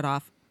apps shut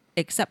off,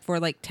 except for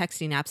like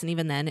texting apps, and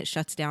even then, it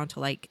shuts down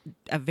to like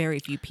a very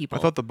few people.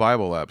 I thought the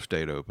Bible app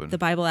stayed open. the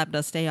Bible app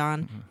does stay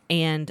on,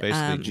 and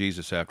Basically,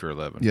 Jesus after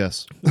 11.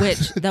 Yes,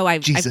 which though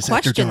I've Jesus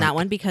after questioned that dark.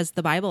 one because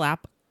the Bible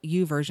app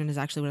U version is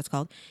actually what it's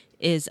called.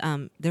 Is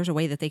there's a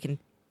way that they can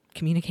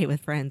communicate with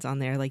friends on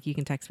there, like you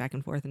can text back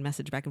and forth and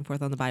message back and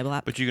forth on the Bible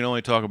app. But you can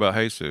only talk about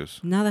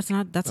Jesus. No, that's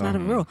not a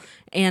rule.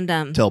 And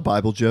tell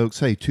Bible jokes.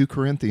 Hey, 2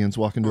 Corinthians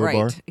walk into a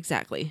bar. right,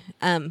 exactly.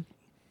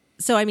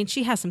 So I mean,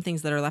 she has some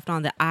things that are left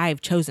on that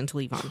I've chosen to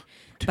leave on,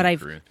 but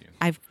Corinthians.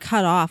 I've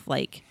cut off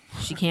like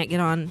she can't get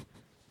on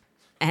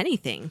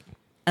anything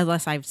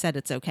unless I've said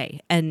it's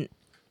okay, and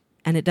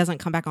it doesn't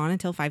come back on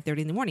until 5:30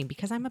 in the morning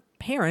because I'm a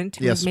parent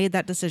who has Yes. made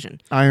that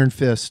decision. Iron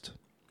fist.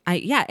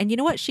 And you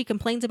know what? She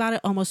complains about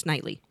it almost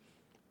nightly.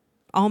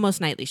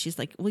 Almost nightly. She's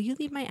like, "Will you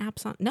leave my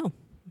apps on?" No,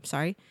 I'm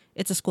sorry.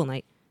 It's a school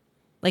night.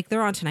 Like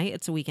they're on tonight.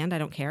 It's a weekend. I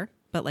don't care.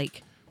 But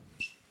like,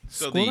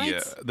 So school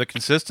nights? the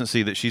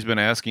consistency that she's been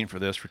asking for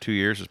this for 2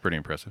 years is pretty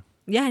impressive.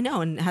 Yeah, I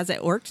know. And has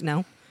it worked?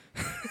 No.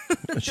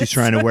 She's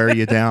trying to wear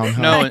you down.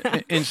 Huh? No,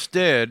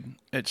 instead,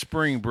 at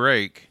spring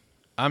break,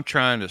 I'm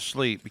trying to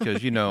sleep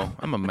because,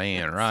 I'm a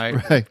man,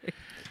 right? Right.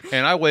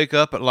 And I wake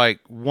up at like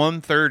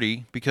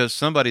 1:30 because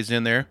somebody's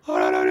in there.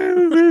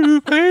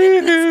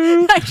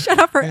 I shut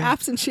off her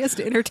apps and she has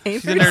to entertain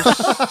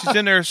herself. She's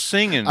in there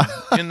singing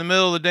in the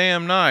middle of the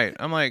damn night.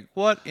 I'm like,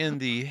 what in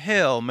the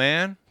hell,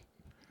 man?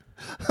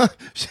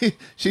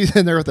 She's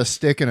in there with a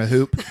stick and a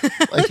hoop,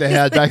 like they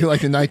had back in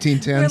like the We're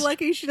 1910s.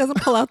 lucky she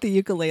doesn't pull out the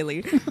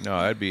ukulele. No,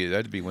 that'd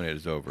be when it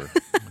is over.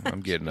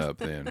 I'm getting up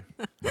then.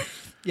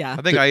 Yeah.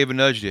 I think I even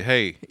nudged you.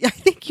 Hey, I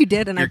think you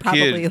did, and your I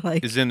probably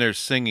kid is in there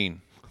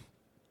singing.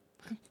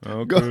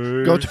 Go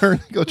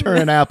turn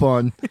an app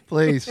on,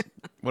 please.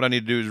 What I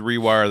need to do is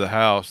rewire the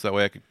house. That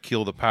way I could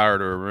kill the power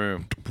to her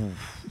room.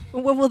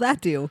 What will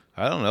that do?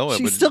 I don't know.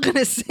 She's still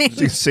gonna sing.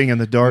 She's sing in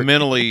the dark.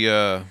 mentally,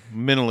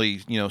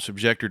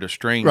 subject her to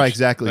strange Right,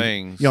 exactly.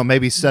 things.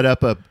 Maybe set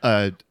up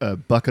a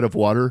bucket of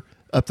water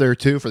up there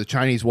too for the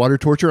Chinese water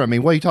torture. I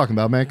mean, what are you talking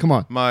about, man? Come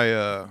on.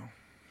 My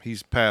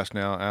he's passed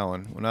now,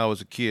 Alan. When I was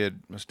a kid,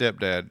 my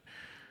stepdad.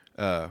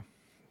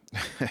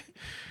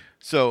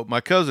 So my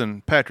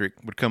cousin Patrick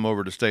would come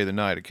over to stay the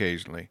night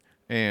occasionally.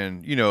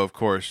 And, of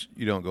course,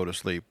 you don't go to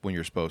sleep when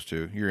you're supposed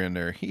to. You're in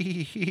there.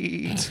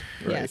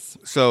 Yes.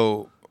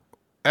 So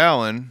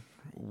Alan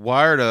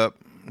wired up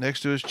next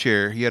to his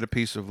chair. He had a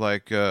piece of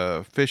like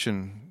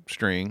fishing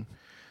string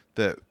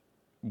that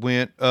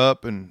went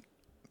up and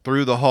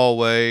through the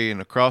hallway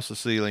and across the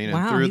ceiling and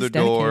Wow, through he's the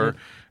door.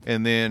 dedicated.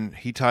 And then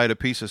he tied a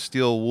piece of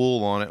steel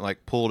wool on it,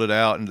 like pulled it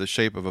out into the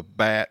shape of a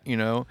bat,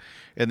 and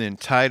then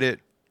tied it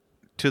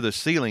to the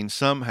ceiling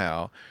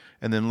somehow.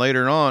 And then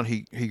later on,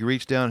 he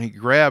reached down, he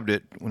grabbed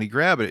it. When he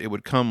grabbed it, it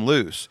would come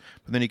loose.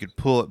 But then he could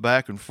pull it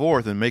back and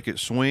forth and make it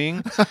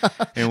swing.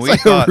 And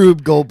It's like a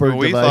Rube Goldberg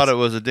we device. thought it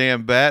was a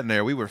damn bat in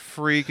there. We were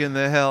freaking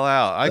the hell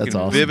out. I That's can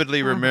awesome.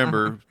 vividly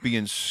remember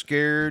being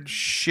scared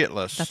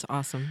shitless. That's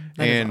awesome.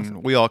 That is And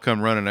awesome. we all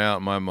come running out.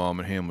 And my mom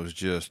and him was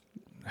just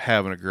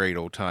having a great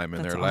old time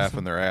in That's there, awesome.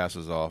 laughing their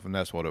asses off. And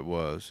that's what it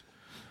was.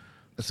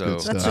 So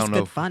good stuff. That's I just don't know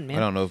good if, fun, man. I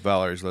don't know if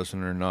Valerie's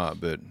listening or not,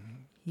 but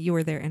You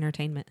were their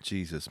entertainment.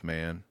 Jesus,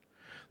 man.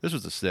 This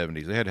was the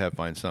 70s. They had to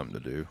find something to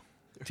do.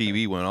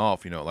 TV went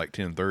off, at like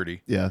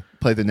 10:30. Yeah,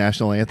 play the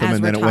national anthem, As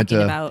and we're then it went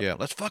talking to about Yeah,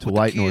 let's fuck to with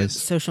white the kids.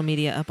 noise. social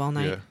media up all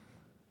night.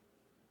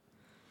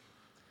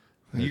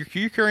 Yeah.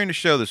 You're carrying the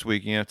show this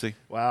week, Yancey.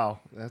 Wow,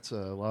 that's a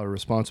lot of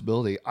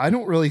responsibility. I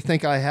don't really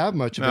think I have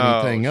much of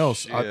anything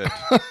else. Shit.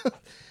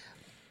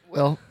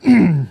 Well,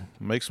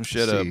 Make some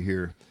shit let's up. see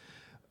here.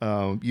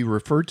 You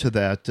referred to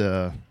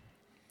that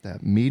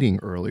meeting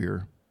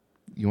earlier.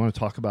 You want to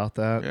talk about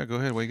that? Yeah, go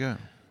ahead. What you got?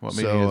 What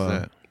meeting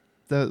is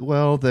that?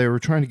 Well, they were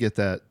trying to get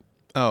that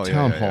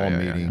town hall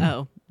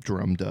meeting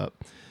drummed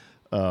up.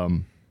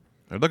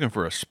 They're looking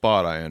for a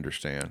spot, I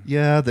understand.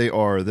 Yeah, they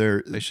are.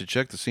 They should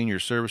check the senior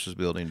services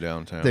building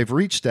downtown. They've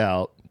reached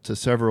out to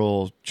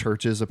several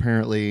churches,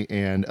 apparently,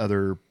 and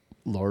other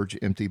large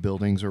empty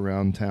buildings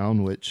around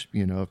town, which,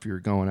 if you're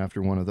going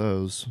after one of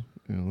those,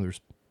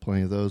 there's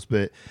plenty of those.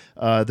 But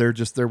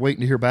they're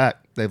waiting to hear back.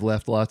 They've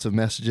left lots of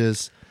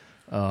messages.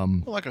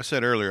 Well, like I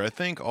said earlier, I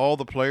think all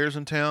the players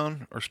in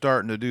town are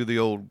starting to do the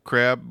old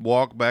crab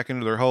walk back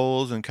into their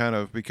holes and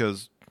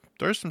because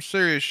there's some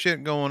serious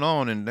shit going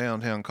on in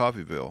downtown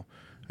Coffeyville.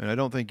 And I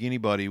don't think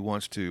anybody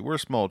wants to. We're a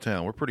small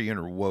town. We're pretty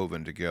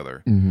interwoven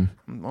together. Mm-hmm.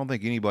 I don't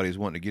think anybody's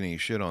wanting to get any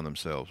shit on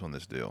themselves on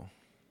this deal.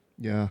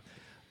 Yeah.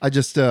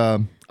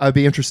 I'd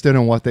be interested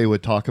in what they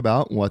would talk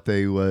about, what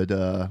they would,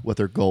 what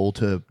their goal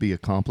to be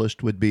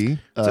accomplished would be.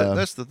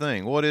 That's the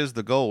thing. What is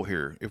the goal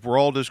here? If we're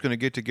all just going to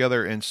get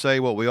together and say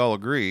what we all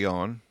agree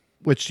on.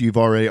 Which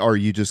are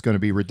you just going to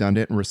be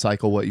redundant and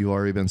recycle what you've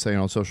already been saying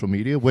on social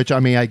media? Which,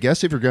 I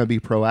guess if you're going to be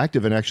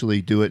proactive and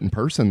actually do it in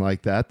person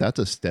like that, that's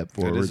a step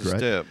forward, it is a right?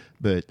 Step.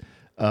 But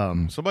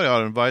somebody ought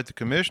to invite the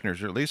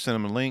commissioners or at least send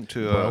them a link to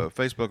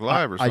Facebook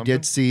Live or something. I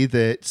did see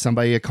that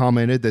somebody had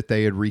commented that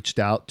they had reached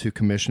out to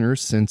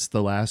commissioners since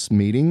the last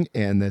meeting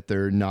and that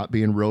they're not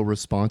being real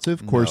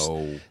responsive. Of course,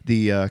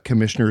 the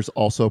commissioners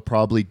also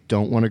probably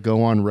don't want to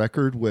go on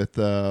record with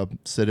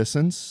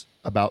citizens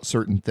about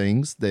certain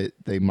things that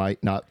they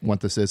might not want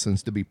the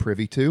citizens to be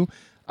privy to.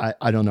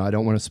 I don't know. I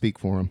don't want to speak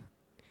for them.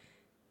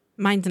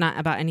 Mine's not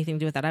about anything to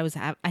do with that.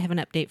 I have an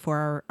update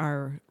for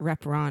our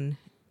Rep Ron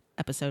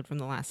episode from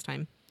the last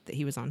time that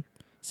he was on.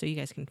 So you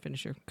guys can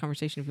finish your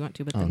conversation if you want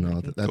to.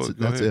 But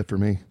that's it for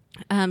me.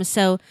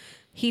 So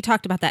he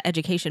talked about that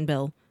education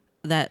bill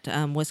that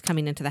was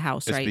coming into the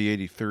House, right? SB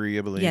 83,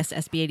 I believe. Yes,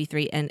 SB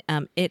 83. And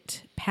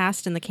it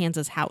passed in the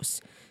Kansas House.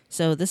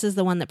 So this is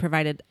the one that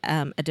provided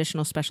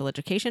additional special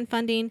education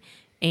funding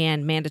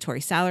and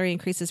mandatory salary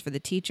increases for the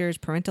teachers,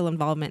 parental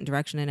involvement and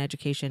direction in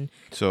education.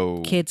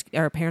 So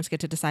parents get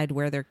to decide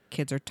where their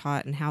kids are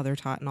taught and how they're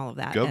taught and all of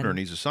that. Governor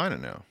needs to sign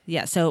it now.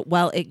 Yeah. So,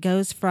 it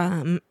goes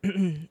from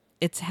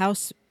it's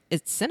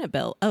Senate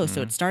bill. Oh,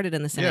 so it started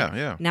in the Senate.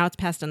 Yeah. Now it's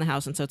passed in the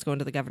House, and so it's going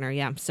to the governor.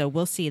 Yeah. So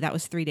we'll see. That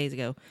was 3 days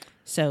ago.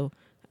 So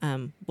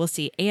we'll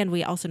see. And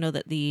we also know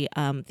that the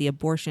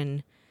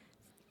abortion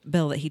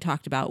bill that he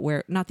talked about,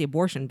 where not the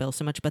abortion bill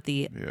so much, but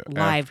the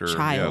live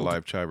child. Yeah,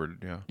 live child.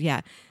 Yeah.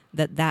 Yeah.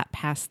 That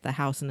passed the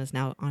House and is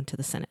now onto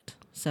the Senate.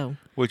 So,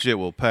 which it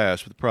will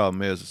pass, but the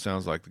problem is, it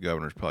sounds like the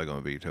governor's probably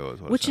going to veto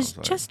it. Which is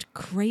just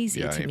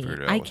crazy to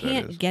me. I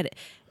can't get it.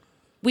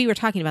 We were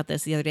talking about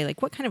this the other day.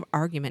 Like, what kind of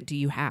argument do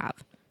you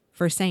have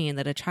for saying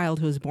that a child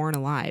who is born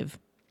alive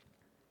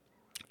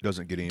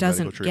doesn't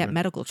get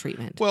medical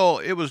treatment? Well,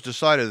 it was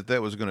decided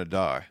that was going to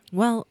die.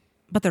 Well,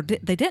 but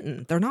they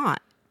didn't. They're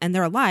not, and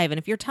they're alive. And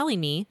if you're telling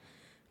me,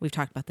 we've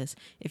talked about this.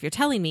 If you're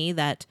telling me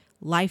that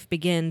life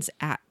begins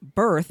at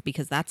birth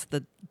because that's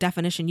the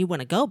definition you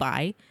want to go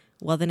by,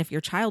 well, then if your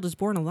child is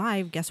born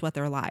alive, guess what?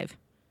 They're alive.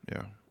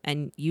 Yeah.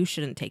 And you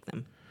shouldn't take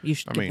them. You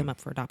should give them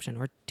up for adoption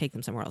or take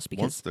them somewhere else.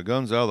 Because once the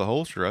gun's out of the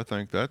holster, I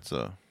think that's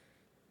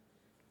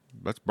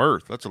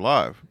birth. That's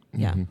alive.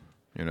 Yeah.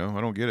 Mm-hmm.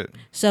 I don't get it.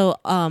 So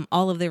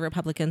all of the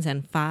Republicans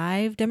and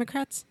 5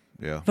 Democrats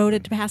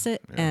voted to pass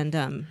it,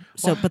 and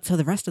so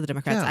the rest of the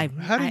Democrats,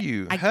 how do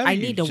you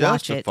need to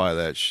watch it. Justify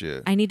that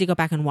shit? I need to go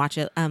back and watch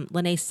it.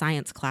 Lene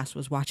Science class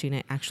was watching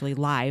it actually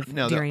live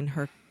during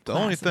her. The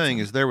only thing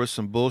is there was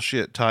some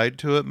bullshit tied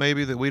to it,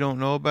 maybe that we don't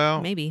know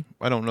about. Maybe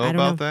I don't know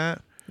about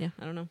that. Yeah,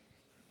 I don't know.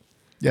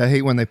 Yeah, I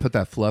hate when they put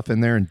that fluff in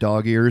there and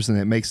dog ears, and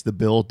it makes the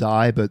bill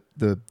die. But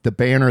the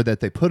banner that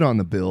they put on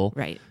the bill,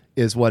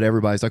 is what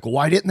everybody's like. Well,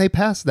 why didn't they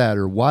pass that,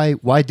 or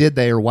why did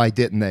they, or why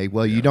didn't they?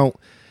 Well, you don't.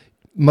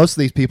 Most of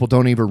these people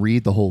don't even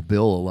read the whole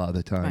bill a lot of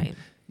the time.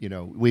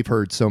 Right. We've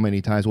heard so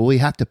many times, well, we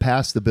have to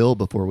pass the bill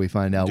before we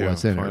find out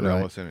what's in it.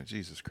 Right? What's in it.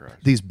 Jesus Christ.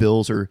 These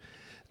bills are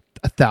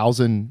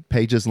 1,000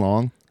 pages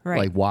long. Right.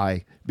 Like,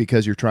 why?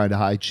 Because you're trying to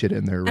hide shit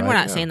in there, right? And we're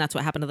not saying that's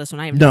what happened to this one.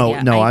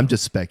 I'm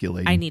just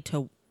speculating. I need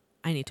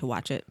to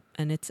watch it,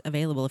 and it's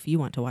available. If you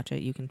want to watch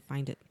it, you can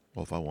find it.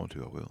 Well, if I want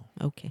to, I will.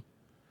 Okay.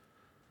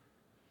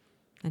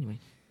 Anyway,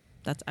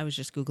 I was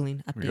just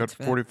Googling updates. We got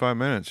 45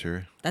 minutes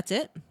here. That's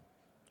it?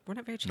 We're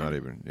not very chatty. Not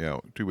even. Yeah,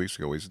 2 weeks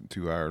ago, we was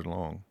 2 hours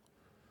long.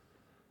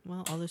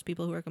 Well, all those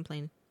people who are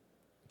complaining.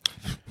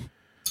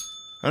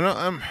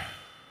 I'm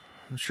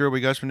sure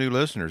we got some new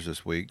listeners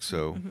this week,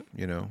 so,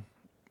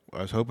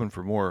 I was hoping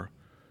for more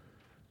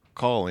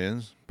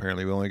call-ins.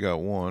 Apparently, we only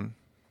got 1,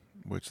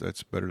 which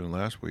that's better than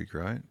last week,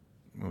 right?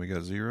 When we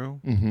got 0?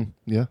 Mm-hmm.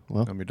 Yeah,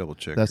 well. Let me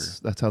double-check here.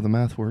 That's how the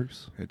math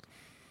works. It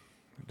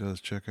does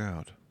check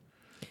out.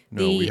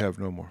 No, we have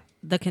no more.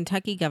 The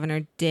Kentucky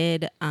governor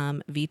did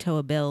veto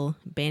a bill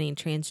banning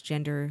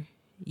transgender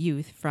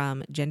youth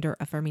from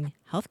gender-affirming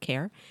health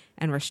care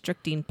and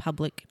restricting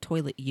public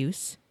toilet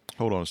use.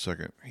 Hold on a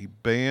second. He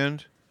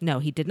banned? No,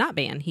 he did not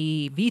ban.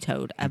 He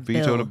vetoed a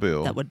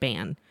bill that would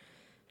ban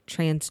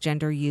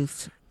transgender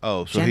youth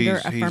Oh, so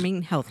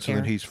gender-affirming healthcare. So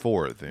then he's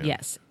for it then.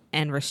 Yes,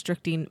 and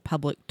restricting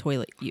public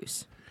toilet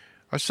use.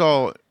 I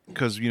saw,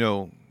 because,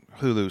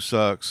 Hulu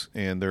sucks,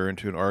 and they're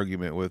into an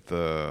argument with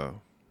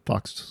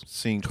Fox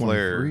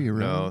Sinclair.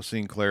 No,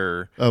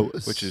 Sinclair,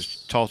 which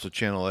is Tulsa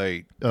Channel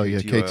 8. Oh, yeah,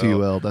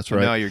 KTUL, that's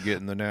right. Now you're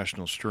getting the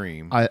national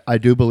stream. I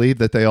do believe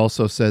that they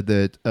also said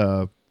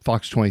that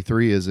Fox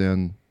 23 is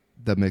in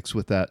the mix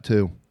with that,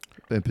 too,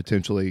 and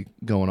potentially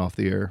going off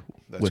the air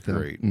with them.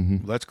 That's great. Mm-hmm.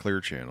 Well, that's Clear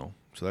Channel,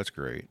 so that's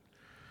great.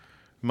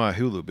 My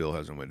Hulu bill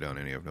hasn't went down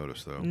any, I've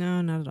noticed, though.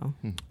 No, not at all.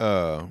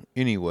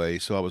 Anyway,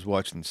 so I was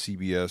watching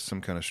CBS, some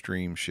kind of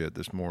stream shit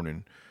this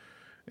morning,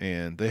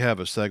 and they have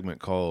a segment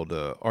called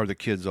Are the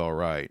Kids All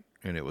Right?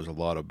 And it was a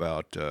lot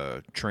about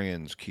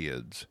trans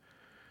kids.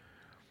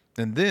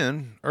 And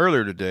then,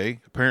 earlier today,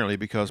 apparently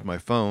because my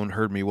phone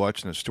heard me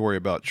watching a story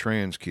about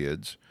trans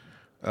kids,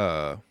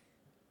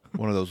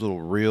 one of those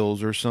little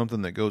reels or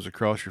something that goes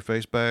across your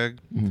face bag,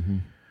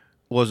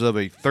 was of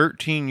a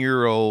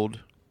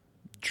 13-year-old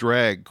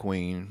drag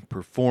queen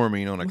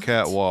performing on a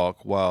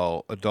catwalk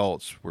while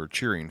adults were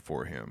cheering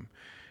for him.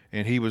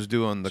 And he was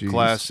doing the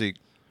classic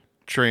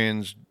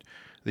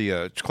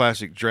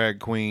classic drag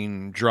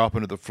queen dropping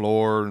to the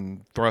floor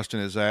and thrusting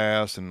his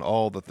ass and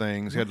all the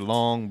things. He had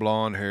long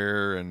blonde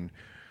hair and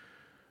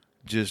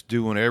just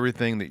doing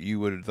everything that you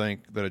would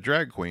think that a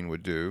drag queen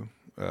would do.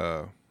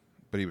 But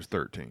he was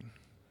 13.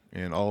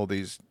 And all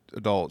these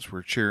adults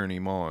were cheering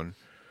him on.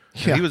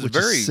 Yeah, he was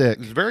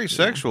very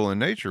sexual in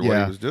nature,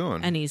 what he was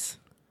doing. And he's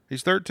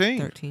 13.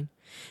 13.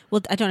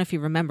 Well, I don't know if you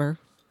remember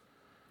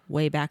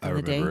way back in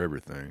the day. I remember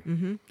everything.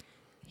 Mm-hmm.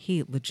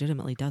 He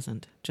legitimately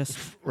doesn't.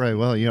 Just right.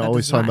 Well,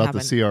 always talking about the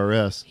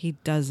CRS. He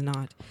does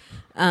not.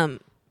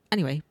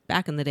 Anyway,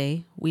 back in the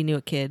day, we knew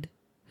a kid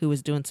who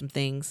was doing some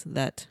things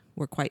that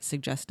were quite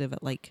suggestive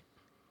at like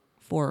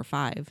 4 or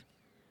 5.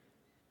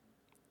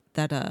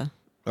 That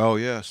Oh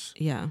yes.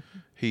 Yeah.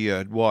 He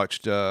had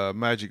watched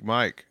Magic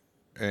Mike,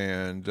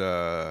 and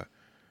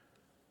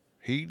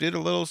he did a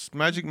little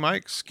Magic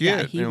Mike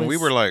skit, and we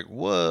were like,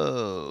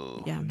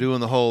 "Whoa!" Yeah. Doing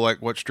the whole like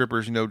what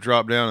strippers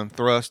drop down and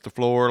thrust the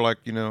floor like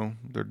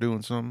they're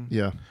doing something.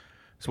 Yeah,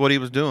 that's what he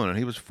was doing, and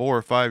he was 4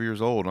 or 5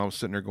 years old, and I was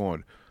sitting there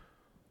going,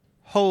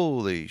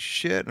 "Holy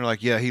shit!" And they're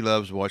like, "Yeah, he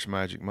loves to watch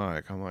Magic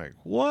Mike." I'm like,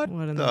 "What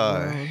in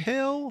the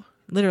hell?"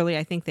 Literally,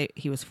 I think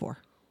he was 4.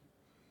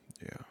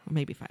 Yeah, or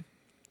maybe 5.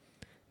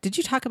 Did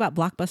you talk about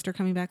Blockbuster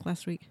coming back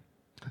last week?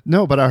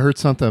 No, but I heard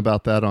something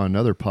about that on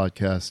another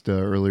podcast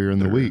earlier in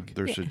the week.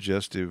 Their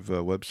suggestive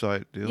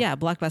website deal? Yeah,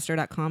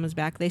 Blockbuster.com is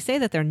back. They say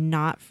that they're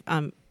not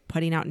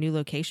putting out new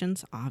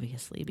locations,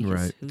 obviously.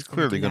 Because it's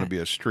clearly going to be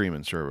a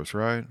streaming service,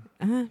 right?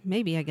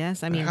 Maybe, I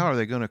guess. I mean, how are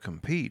they going to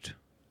compete?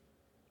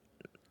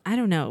 I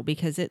don't know,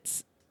 because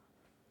it's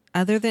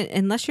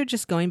unless you're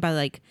just going by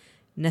like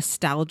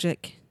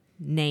nostalgic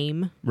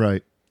name.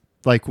 Right.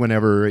 Like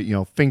whenever,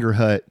 Finger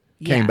Hut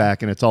came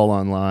back and it's all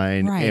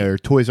online, or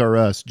Toys R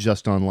Us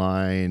just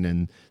online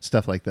and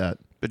stuff like that.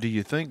 But do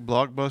you think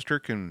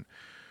Blockbuster can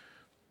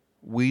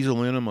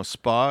weasel in them a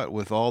spot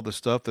with all the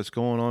stuff that's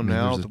going on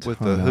now with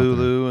the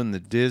Hulu and the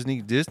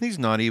Disney? Disney's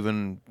not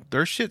even,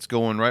 their shit's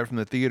going right from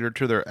the theater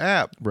to their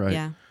app. Right.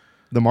 Yeah.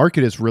 The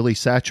market is really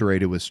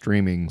saturated with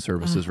streaming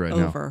services right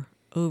now.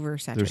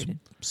 Oversaturated. There's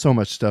so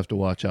much stuff to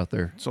watch out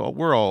there. So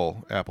we're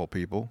all Apple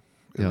people,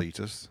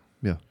 elitists.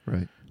 Yeah,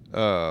 right.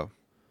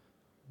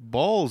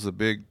 Ball's a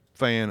big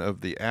fan of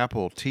the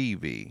Apple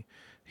TV.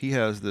 He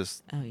has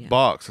this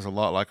box that's a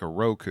lot like a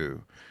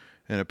Roku,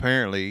 and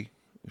apparently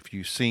if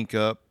you sync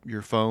up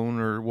your phone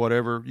or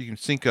whatever, you can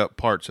sync up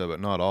parts of it,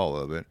 not all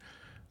of it.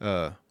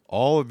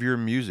 All of your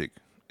music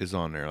is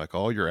on there, like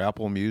all your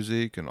Apple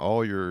Music and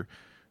all your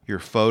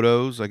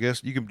photos. I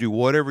guess you can do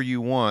whatever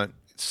you want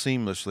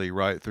seamlessly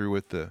right through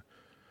with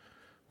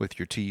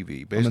your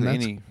TV.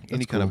 Basically,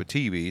 any kind of a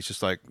TV. It's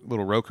just like a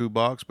little Roku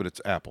box, but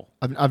it's Apple.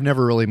 I've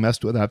never really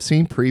messed with it. I've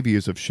seen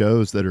previews of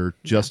shows that are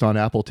just on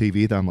Apple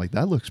TV that I'm like,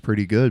 that looks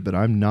pretty good, but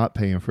I'm not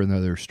paying for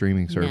another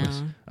streaming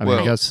service. No.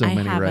 I got so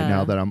many right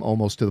now that I'm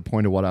almost to the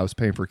point of what I was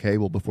paying for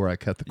cable before I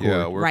cut the cord.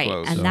 Yeah, we're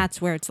close. And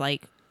that's where it's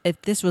like, if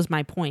this was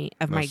my point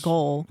of my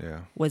goal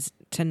was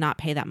to not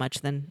pay that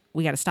much, then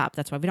we got to stop.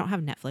 That's why we don't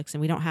have Netflix and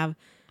we don't have,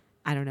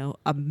 I don't know,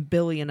 a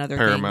billion other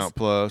Paramount things.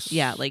 Plus.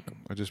 Yeah, like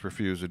I just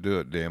refuse to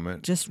do it, damn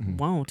it. Just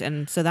won't.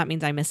 And so that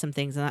means I miss some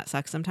things and that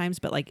sucks sometimes,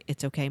 but like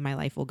it's okay, my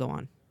life will go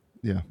on.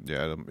 Yeah.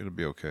 Yeah, it'll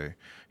be okay.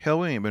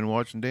 Hell, we ain't been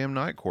watching damn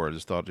Night Court, I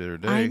just thought the other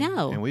day. I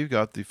know. And we've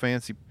got the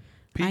fancy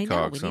Peacock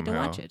somehow. We need to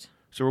watch it.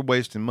 So we're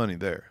wasting money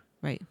there.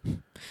 Right.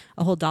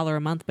 A whole $1 a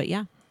month, but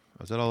yeah.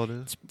 Is that all it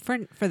is?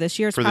 For this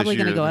year, it's probably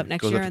going to go up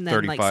next year, and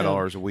then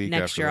 $35 a week.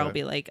 Next year, that. I'll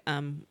be like,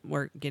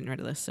 we're getting rid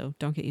of this, so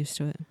don't get used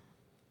to it.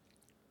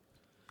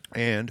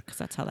 And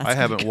that's how that's I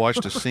haven't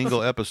watched a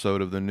single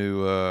episode of the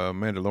new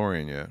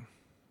Mandalorian yet.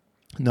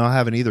 No, I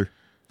haven't either.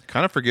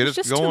 Kind of forget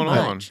it's going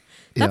on.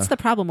 That's the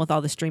problem with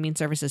all the streaming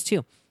services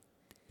too.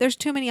 There's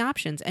too many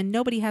options, and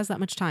nobody has that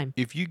much time.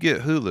 If you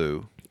get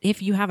Hulu,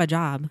 if you have a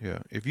job,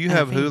 if you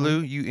have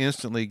Hulu, you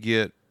instantly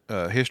get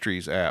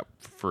History's app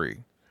for free.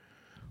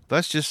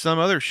 That's just some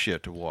other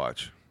shit to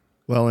watch.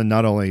 Well, and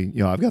not only,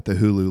 I've got the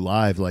Hulu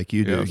Live like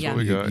you do. that's what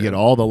we You got, get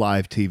all the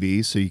live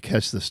TV, so you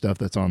catch the stuff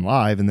that's on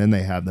live, and then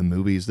they have the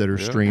movies that are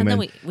streaming.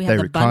 And then we have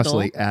They're the bundle.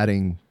 constantly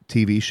adding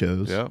TV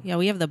shows. Yeah. Yeah,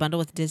 we have the bundle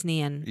with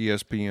Disney and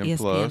ESPN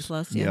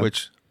Plus. yeah.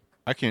 Which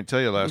I can't tell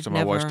you last We've time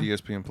I watched never-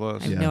 ESPN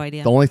Plus. I have no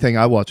idea. The only thing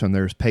I watch on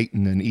there is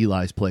Peyton and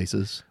Eli's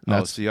Places. And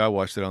Oh, see, I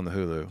watched it on the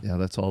Hulu. yeah,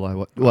 that's all I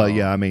watch. Well,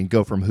 yeah, I mean,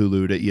 go from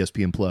Hulu to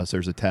ESPN Plus.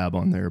 There's a tab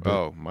on there. But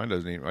Oh, mine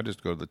doesn't even. I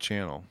just go to the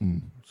channel,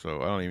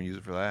 so I don't even use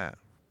it for that.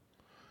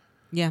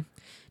 Yeah,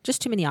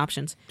 just too many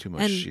options. Too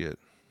much and shit.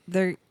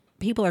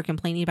 People are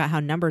complaining about how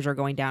numbers are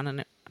going down,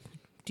 and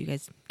do you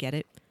guys get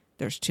it?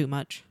 There's too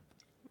much.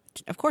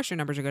 Of course, your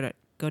numbers are going to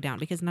go down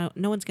because no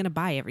one's going to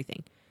buy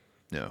everything.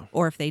 No.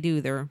 Or if they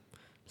do, they're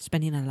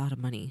spending a lot of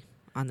money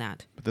on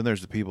that. But then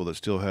there's the people that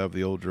still have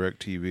the old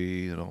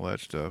DirecTV and all that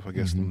stuff. I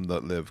guess them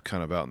that live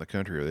kind of out in the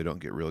country or they don't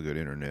get real good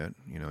internet.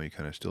 You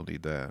kind of still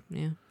need that.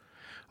 Yeah.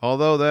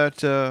 Although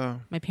that,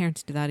 My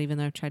parents do that, even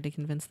though I've tried to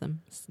convince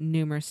them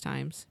numerous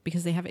times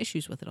because they have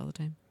issues with it all the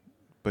time.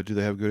 but do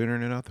they have good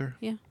internet out there?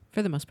 Yeah,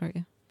 for the most part,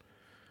 yeah.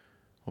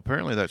 Well,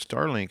 apparently that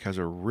Starlink has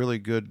a really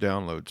good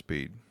download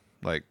speed.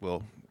 I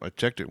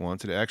checked it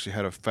once, and it actually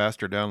had a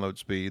faster download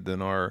speed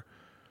than our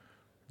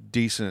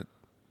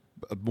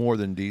more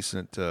than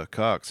decent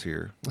Cox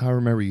here. I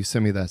remember you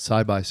sent me that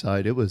side by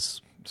side.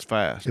 It's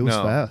fast. It was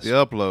fast. The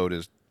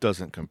upload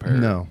doesn't compare.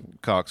 No.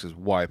 Cox is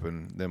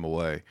wiping them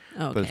away.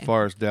 Okay. But as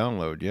far as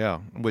download, yeah,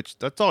 which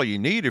that's all you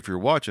need if you're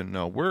watching.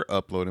 No, we're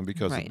uploading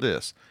because Right. of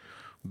this,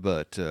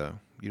 but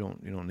you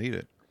don't need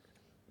it.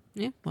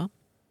 Yeah, well,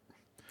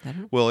 I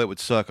don't know. Well, it would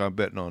suck. I'm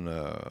betting on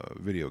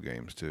video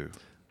games too.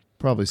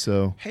 Probably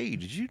so. Hey,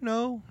 did you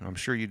know? I'm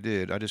sure you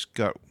did. I just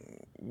got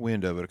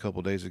wind of it a couple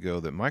of days ago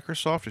that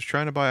Microsoft is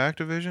trying to buy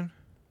Activision.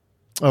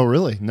 Oh,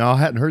 really? No, I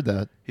hadn't heard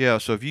that. Yeah,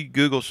 so if you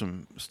Google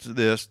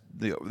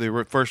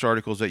the first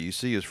articles that you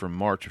see is from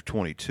March of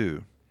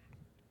 22.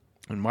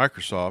 And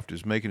Microsoft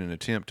is making an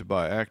attempt to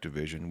buy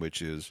Activision,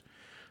 which is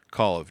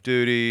Call of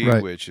Duty,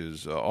 Right. which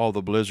is all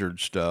the Blizzard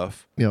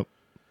stuff, Yep.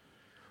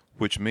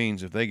 which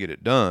means if they get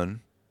it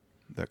done,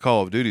 that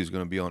Call of Duty is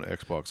going to be on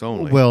Xbox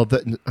only. Well,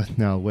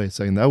 now wait a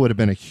second. That would have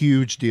been a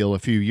huge deal a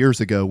few years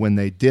ago when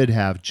they did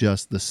have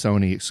just the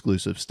Sony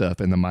exclusive stuff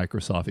and the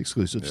Microsoft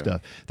exclusive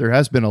stuff. There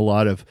has been a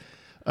lot of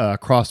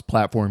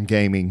cross-platform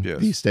gaming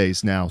these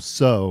days now,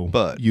 so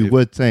But you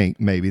would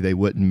think maybe they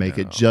wouldn't make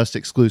it just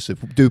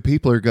exclusive.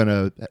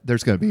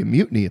 There's gonna be a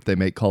mutiny if they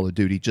make Call of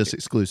Duty just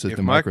exclusive if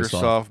to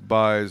Microsoft. Microsoft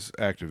buys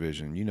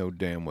Activision, you know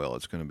damn well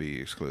it's going to be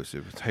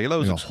exclusive.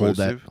 Halo's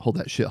exclusive. Hold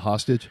that shit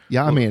hostage.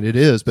 Yeah, I mean it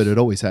is, but it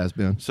always has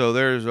been. So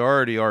there's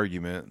already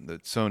argument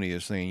that Sony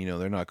is saying,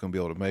 they're not going to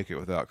be able to make it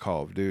without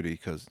Call of Duty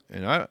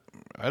and I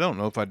don't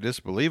know if I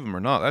disbelieve them or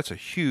not. That's a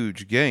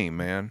huge game,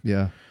 man.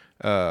 Yeah.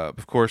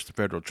 Of course, the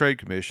Federal Trade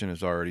Commission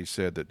has already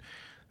said that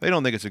they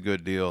don't think it's a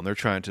good deal, and they're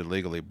trying to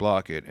legally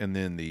block it. And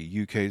then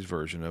the UK's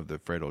version of the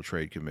Federal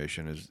Trade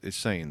Commission is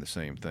saying the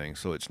same thing.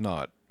 So it's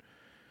not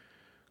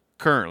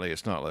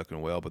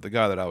looking well. But the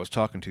guy that I was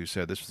talking to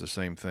said this was the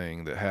same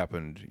thing that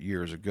happened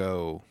years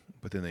ago,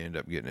 but then they ended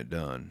up getting it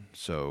done.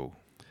 So,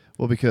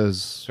 Well,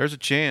 because there's a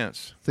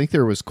chance. I think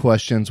there was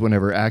questions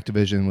whenever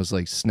Activision was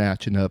like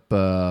snatching up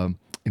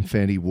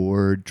Infinity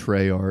Ward,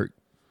 Treyarch,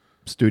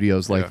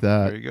 studios like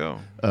that. There you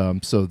go.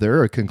 So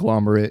they're a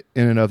conglomerate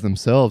in and of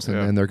themselves, and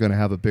Yeah. then they're going to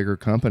have a bigger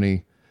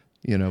company,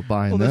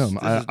 buying them. This is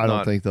I don't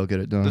not- think they'll get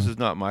it done. This is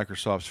not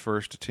Microsoft's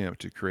first attempt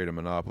to create a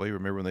monopoly.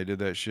 Remember when they did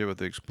that shit with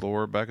the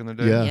Explorer back in the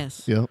day? yeah.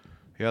 Yes. Yep.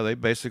 Yeah, they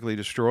basically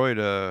destroyed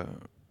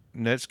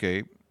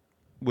Netscape,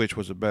 which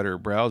was a better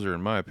browser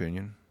in my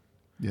opinion.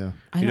 Yeah.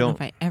 I You don't know don't-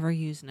 if I ever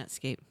used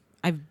Netscape.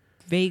 I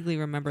vaguely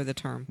remember the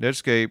term.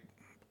 Netscape,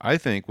 I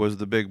think, was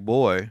the big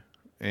boy,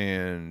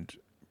 and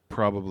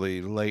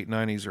probably late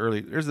 90s, early.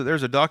 There's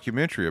a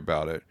documentary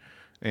about it,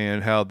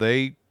 and how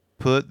they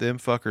put them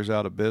fuckers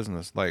out of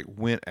business, like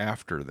went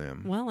after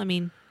them, Well, I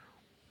mean,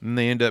 and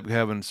they end up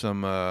having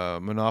some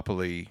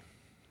monopoly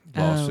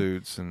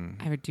lawsuits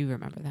and. I do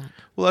remember that.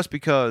 Well, that's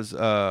because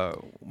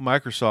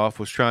Microsoft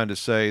was trying to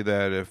say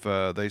that if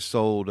they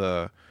sold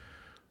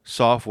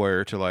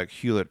software to like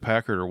Hewlett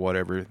Packard or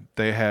whatever,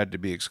 they had to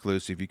be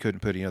exclusive. You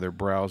couldn't put any other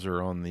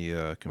browser on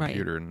the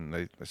computer. Right. And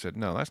they said,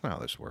 no, that's not how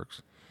this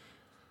works.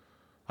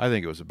 I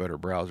think it was a better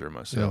browser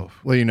myself.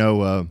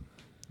 Well,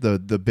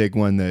 the big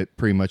one that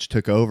pretty much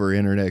took over,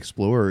 Internet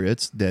Explorer,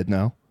 it's dead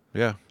now.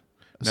 Yeah.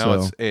 Now So-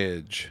 it's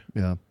Edge.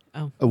 Yeah.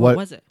 Oh, what- what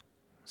was it?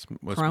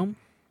 What's- Chrome?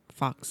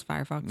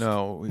 Firefox?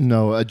 No.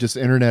 No, just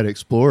Internet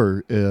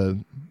Explorer is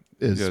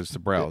Yeah, it's the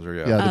browser,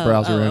 yeah. the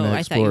browser Internet I thought you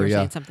Explorer. were Yeah.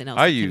 saying something else.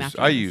 I that came use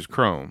afterwards.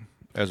 Chrome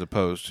as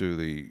opposed to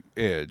the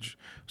Edge.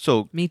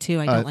 So Me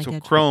too. I don't like so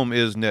Edge. Chrome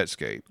is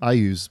Netscape. I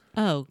use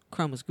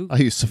Chrome was Google.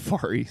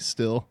 Safari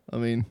still. I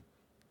mean,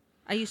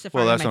 I used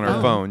Safari. Well, that's on on my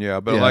our phone, yeah.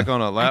 But Yeah. like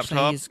on a Actually,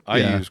 laptop, I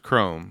Yeah. use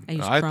Chrome. I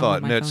use I Chrome thought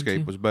on my phone, Netscape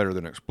too. was better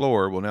than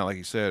Explorer. Well, now, like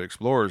you said,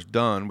 Explorer's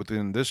done.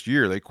 Within this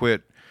year, they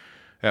quit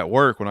at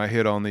work. When I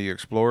hit on the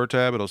Explorer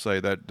tab, it'll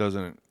say that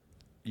doesn't.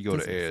 You go to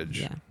Doesn't-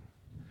 Edge. Yeah.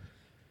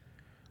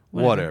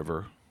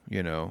 Whatever.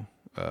 You know.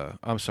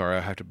 I'm sorry,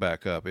 I have to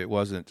back up. It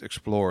wasn't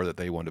Explorer that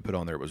they wanted to put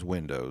on there. It was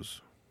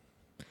Windows.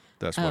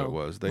 That's what it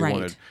was.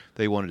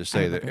 They wanted to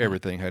say that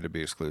everything had to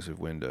be exclusive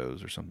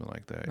Windows or something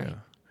like that. Right. Yeah.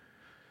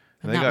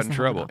 And they got in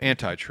trouble.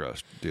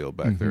 Antitrust deal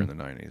back there in the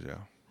 90s.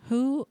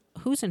 Yeah.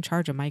 Who's in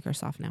charge of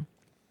Microsoft now?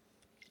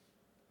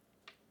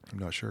 I'm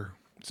not sure.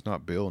 It's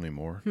not Bill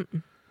anymore.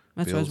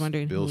 That's what I was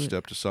wondering. Bill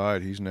stepped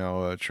aside. He's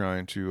now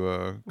trying to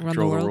Run control the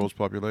the world? world's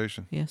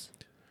population. Yes.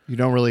 You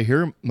don't really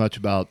hear much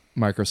about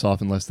Microsoft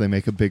unless they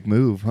make a big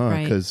move, huh?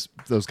 Right. Because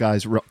those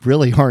guys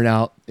really aren't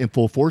out in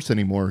full force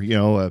anymore. You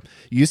know,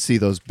 you see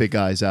those big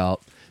guys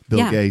out,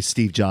 Bill Gates,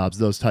 Steve Jobs,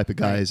 those type of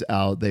guys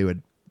out. They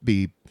would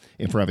be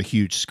in front of a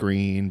huge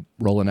screen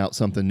rolling out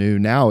something new.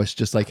 Now it's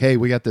just like, hey,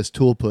 we got this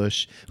tool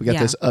push. We got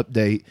this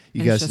update.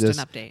 You guys just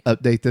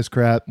update this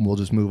crap and we'll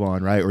just move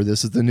on, right? Or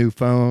this is the new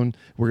phone.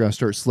 We're going to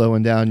start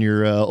slowing down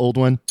your old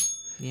one.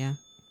 Yeah.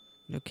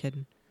 No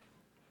kidding.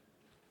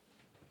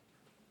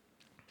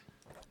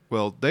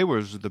 Well, they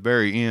was at the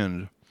very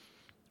end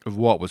of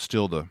what was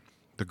still the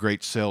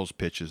great sales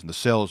pitches and the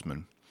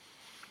salesman.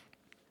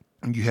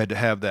 And you had to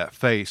have that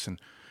face and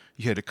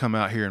you had to come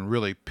out here and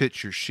really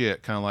pitch your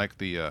shit, kind of like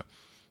the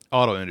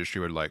auto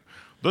industry would like,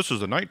 this is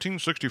a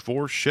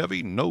 1964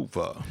 Chevy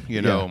Nova,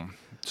 you know.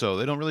 So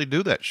they don't really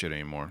do that shit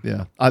anymore.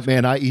 Yeah.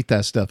 I eat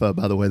that stuff up,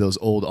 by the way, those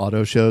old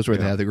auto shows where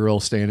they have the girl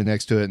standing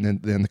next to it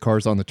and then the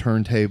car's on the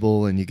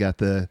turntable and you got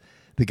the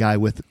guy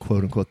with,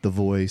 quote unquote, the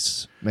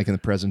voice making the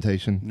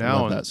presentation.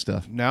 Now, that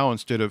stuff. Now,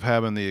 instead of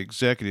having the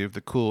executive,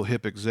 the cool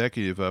hip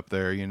executive up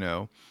there, you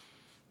know,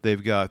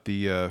 they've got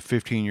the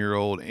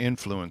 15-year-old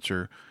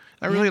influencer.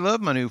 I really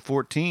love my new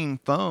 14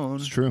 phone.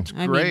 It's true. It's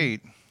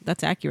great.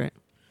 That's accurate.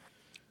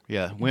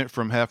 Yeah. Went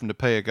from having to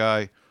pay a guy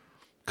a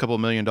couple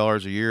 $1 million a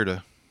year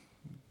to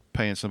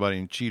paying somebody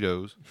in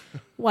Cheetos.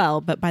 Well,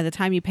 but by the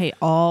time you pay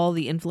all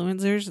the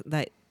influencers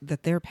that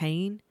they're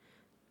paying,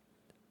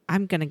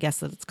 I'm going to guess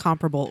that it's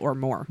comparable or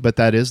more. But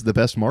that is the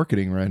best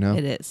marketing right now.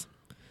 It is.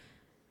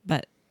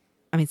 But,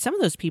 I mean, some of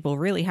those people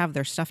really have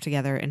their stuff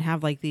together and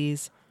have like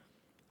these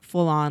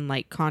full-on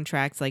like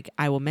contracts. Like,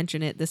 I will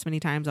mention it this many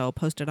times. I'll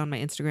post it on my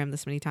Instagram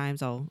this many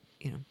times. I'll,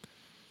 you know.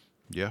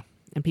 Yeah.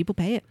 And people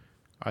pay it.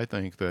 I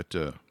think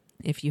that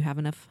if you have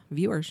enough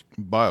viewers.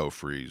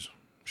 BioFreeze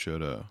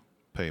should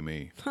pay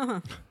me.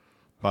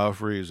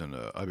 BioFreeze and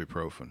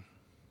ibuprofen.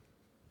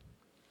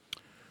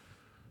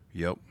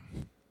 Yep.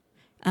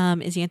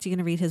 Is Yancey going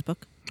to read his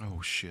book? Oh,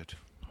 shit.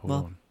 Hold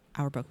on.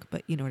 Our book,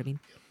 but you know what I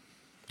mean.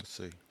 Let's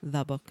see.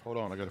 The book. Hold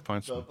on. I got to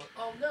find some.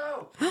 Oh,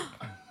 no.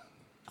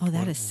 Oh,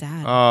 that is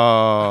sad.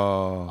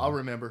 Oh. I'll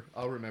remember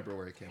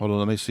where it came Hold on.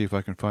 Let me see if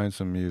I can find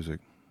some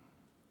music.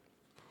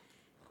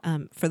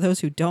 For those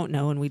who don't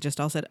know, and we just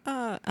all said,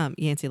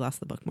 Yancey lost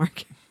the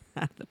bookmark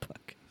at the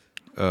book.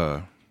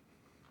 I'm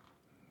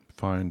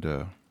trying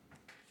to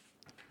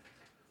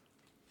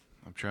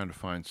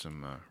find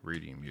some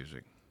reading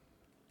music.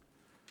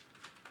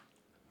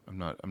 I'm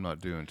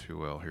not doing too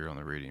well here on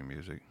the reading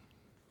music.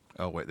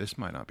 Oh wait, this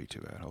might not be too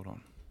bad. Hold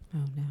on. Oh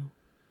no.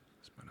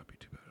 This might not be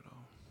too bad at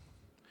all.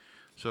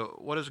 So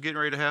what is getting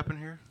ready to happen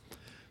here?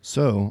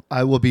 So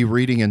I will be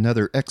reading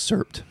another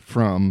excerpt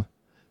from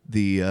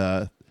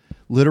the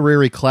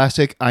literary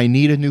classic, I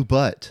Need a New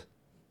Butt.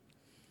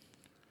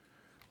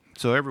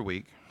 So every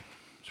week,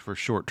 for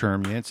short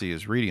term, Yancey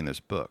is reading this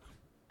book.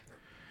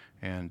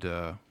 And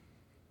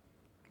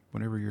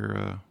whenever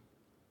you're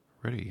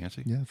ready,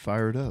 Yancey. Yeah,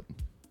 fire it up.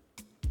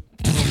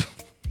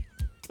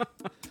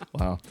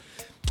 Wow.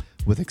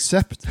 With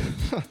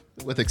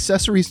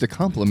accessories to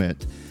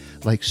complement,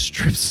 like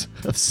strips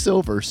of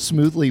silver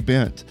smoothly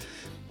bent,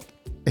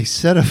 a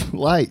set of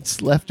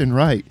lights left and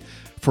right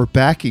for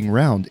backing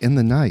round in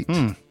the night.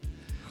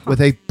 With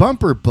a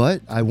bumper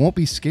butt, I won't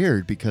be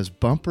scared because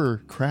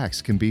bumper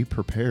cracks can be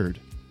prepared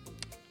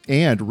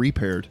and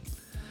repaired.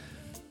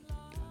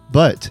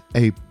 But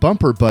a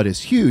bumper butt is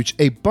huge.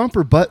 A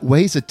bumper butt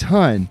weighs a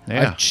ton.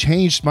 Yeah. I've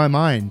changed my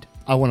mind.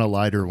 I want a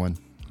lighter one.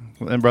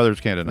 And brothers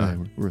can't deny.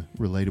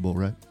 Relatable,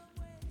 right?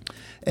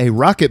 A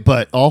rocket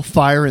butt, all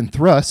fire and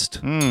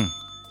thrust.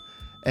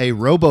 A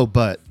robo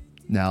butt.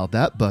 Now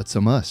that butt's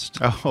a must.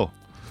 Oh.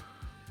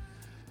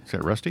 Is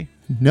that Rusty?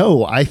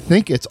 No, I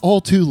think it's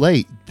all too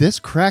late. This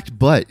cracked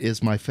butt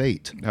is my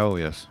fate. Oh,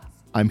 yes.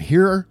 I'm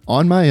here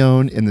on my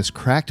own in this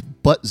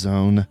cracked butt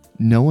zone.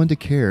 No one to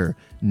care,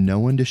 no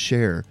one to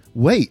share.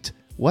 Wait,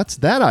 what's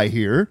that I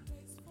hear?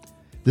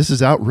 This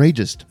is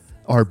outrageous.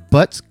 Are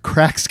butt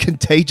cracks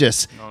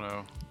contagious? Oh,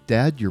 no.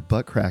 Dad, your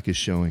butt crack is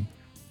showing.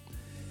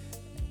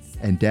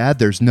 And Dad,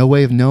 there's no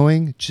way of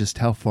knowing just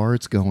how far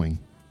it's going.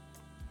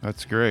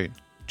 That's great.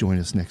 Join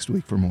us next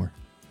week for more.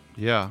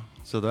 Yeah.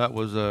 So that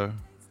was a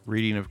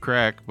reading of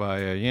Crack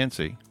by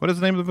Yancey. What is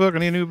the name of the book? I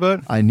Need a New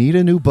Butt? I Need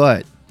a New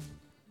Butt.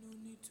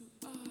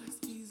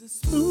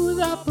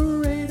 Smooth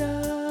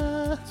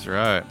operator. That's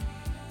right.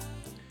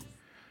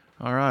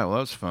 All right. Well, that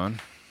was fun.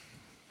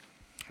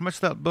 How much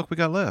of that book we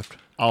got left?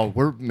 Oh,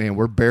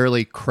 we're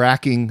barely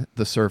cracking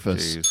the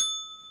surface. Jeez.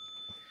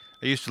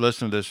 I used to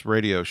listen to this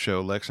radio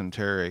show, Lex and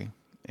Terry,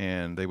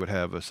 and they would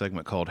have a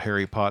segment called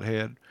Harry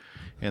Pothead.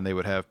 and they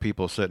would have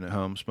people sitting at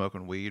home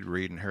smoking weed,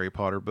 reading Harry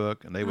Potter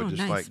book, and they would just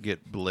nice. like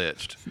get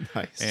blitzed.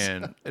 Nice.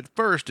 And at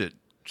first it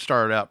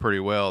started out pretty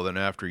well. Then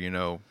after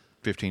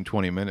 15,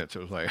 20 minutes, it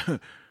was like,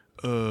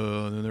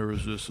 then there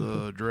was this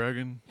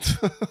dragon.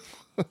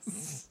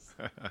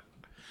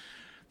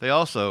 They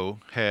also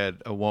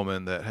had a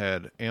woman that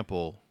had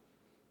ample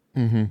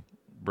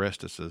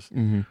breastises,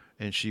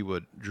 and she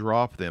would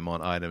drop them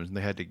on items, and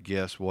they had to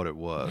guess what it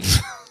was.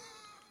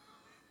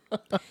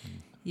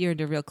 You're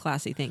into real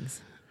classy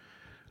things.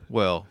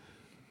 Well,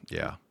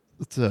 yeah.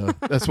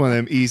 That's one of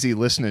them easy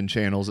listening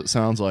channels. It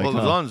sounds like. Well, it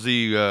was on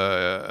Z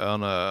on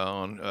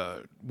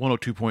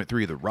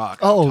 102.3 The Rock.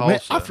 Oh man,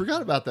 Tulsa. I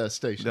forgot about that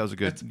station. That was a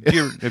good.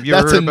 Have you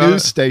ever That's heard a about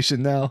news it?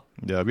 station now.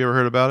 Yeah, have you ever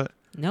heard about it?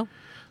 No.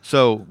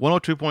 So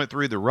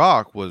 102.3 The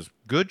Rock was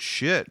good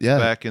shit Yeah.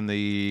 back in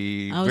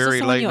the Oh, is this very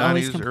the one late you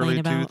always 90s, complain early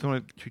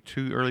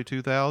about? early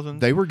 2000s.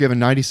 They were giving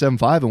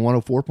 97.5 and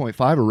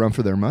 104.5 a run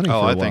for their money. Oh, for a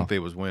I while. think they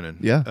was winning.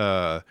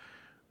 Yeah.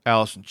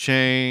 Alice in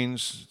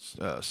Chains,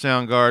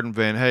 Soundgarden,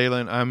 Van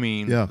Halen. I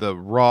mean, Yeah. the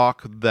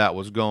rock that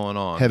was going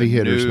on. Heavy the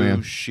hitters, new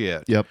man.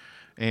 Shit. Yep.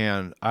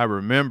 And I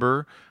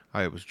remember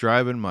I was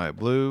driving my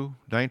blue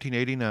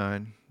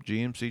 1989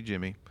 GMC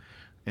Jimmy,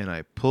 and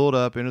I pulled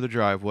up into the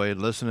driveway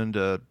listening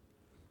to,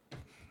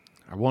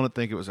 I want to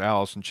think it was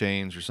Alice in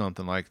Chains or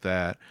something like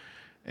that.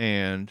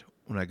 And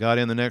when I got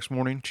in the next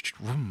morning,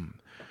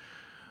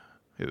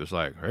 it was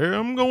like, hey,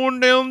 I'm going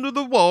down to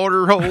the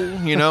water hole.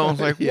 I was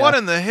like, Yeah. what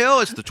in the hell?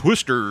 It's the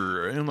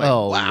Twister. And I'm like,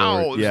 Oh, wow.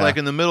 Lord. It was Yeah. like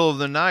in the middle of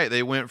the night,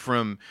 they went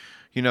from,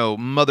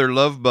 Mother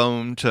Love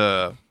Bone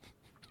to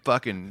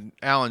fucking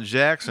Alan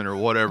Jackson or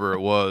whatever it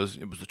was.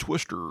 It was the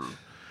Twister.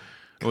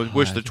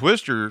 Which the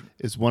Twister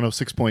It's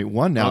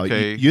 106.1 now.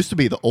 Okay. It used to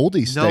be the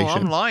oldie station. No,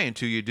 I'm lying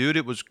to you, dude.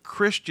 It was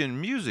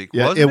Christian music,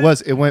 Yeah, wasn't it? it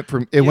was. It went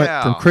from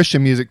Yeah.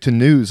 Christian music to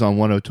news on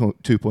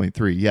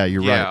 102.3. Yeah,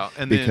 you're Yeah, right.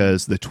 and then-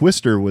 Because the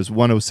Twister was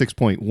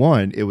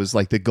 106.1. It was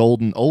like the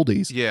golden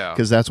oldies. Yeah.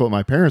 Because that's what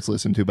my parents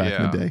listened to back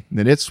in Yeah. the day. And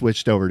then it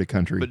switched over to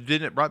country. But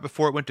didn't it, right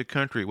before it went to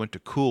country, it went to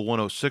Cool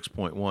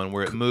 106.1,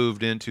 where it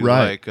moved into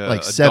Right,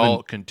 like seven-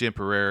 adult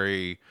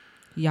contemporary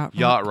Yacht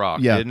yacht rock,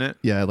 yeah, didn't it?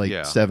 Yeah, like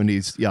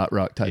 70s yacht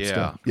rock type Yeah.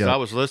 stuff. 'Cause I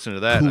was listening to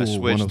that, and I Cool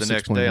switched the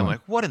next day. I'm 106.1.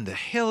 like, what in the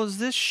hell is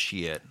this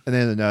shit? And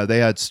then they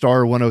had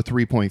Star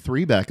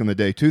 103.3 back in the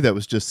day too. That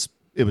was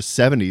it was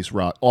 70s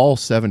rock, all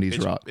 70s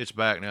rock. It's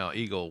back now,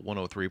 Eagle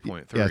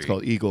 103.3. Yeah, it's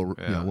called Eagle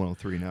Yeah.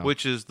 103 now.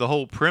 Which is the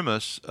whole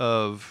premise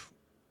of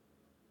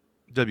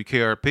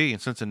WKRP in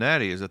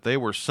Cincinnati, is that they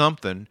were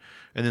something,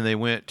 and then they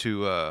went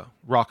to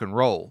rock and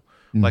roll.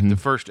 Like the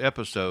first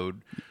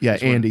episode. Yeah,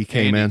 is when Andy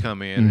came in.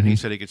 come in, and he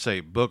said he could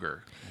say booger.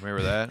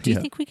 Remember that? Do you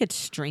Yeah. think we could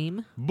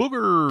stream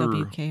Booger.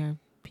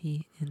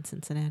 WKRP in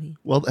Cincinnati?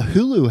 Well,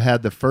 Hulu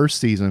had the first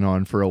season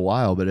on for a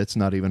while, but it's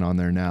not even on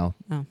there now.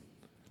 Oh.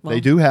 Well,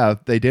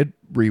 They did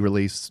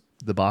re-release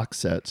the box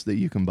sets that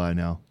you can buy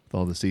now with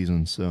all the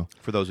seasons. So,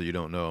 For those of you who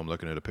don't know, I'm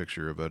looking at a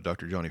picture of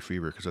Dr. Johnny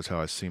Fever, because that's how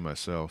I see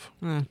myself.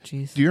 Oh,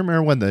 jeez. do you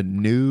remember when the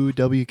new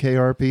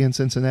WKRP in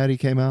Cincinnati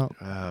came out?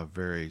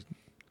 Very.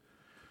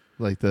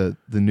 Like the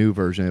new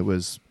version, it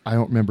was. I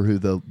don't remember who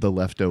the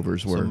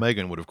leftovers were. So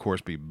Megan would, of course,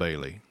 be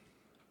Bailey.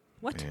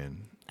 What?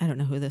 And I don't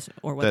know who this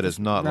or what that this is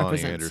not Lonnie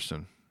represents.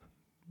 Anderson.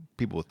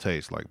 People with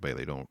taste like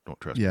Bailey don't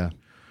trust yeah,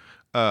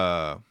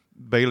 me.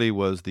 Bailey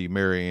was the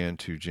Mary Ann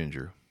to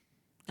Ginger,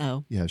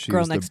 Oh, yeah. She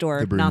Girl was Next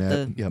Door, the not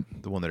brunette. the. Yep.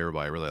 the one that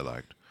everybody really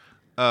liked.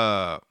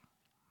 I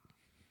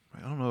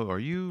don't know. Are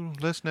you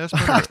Les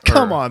Nessman?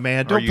 Come on,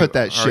 man! Don't put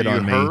that shit are you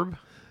on me. Herb?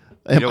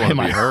 You don't Am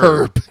wanna I be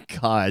Herb.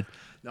 God,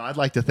 no. I'd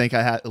like to think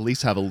I at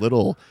least have a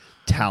little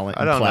talent.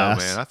 I in don't class.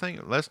 know, man. I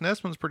think Les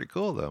Nessman's pretty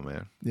cool, though,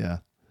 man. Yeah.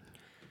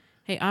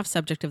 Hey, off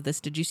subject of this,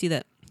 did you see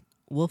that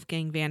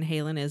Wolfgang Van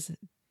Halen is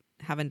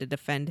having to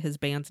defend his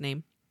band's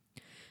name?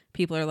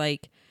 People are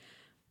like,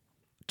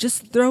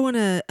 just throwing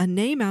a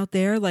name out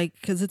there, like,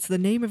 because it's the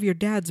name of your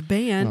dad's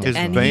band. His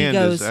and band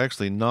he goes, is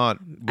actually not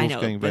I know,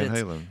 Wolfgang but Van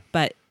it's- Halen.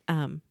 But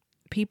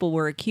people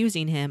were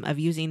accusing him of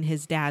using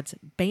his dad's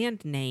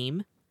band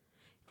name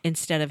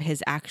instead of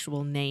his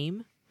actual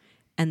name.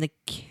 And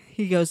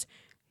he goes,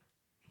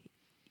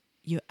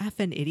 you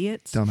effing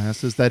idiots.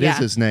 Dumbasses. That is Yeah.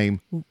 his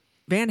name.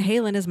 Van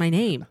Halen is my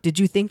name. Did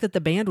you think that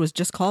the band was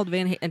just called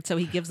Van Halen? And so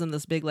he gives them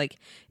this big, like,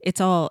 it's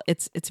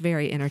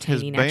very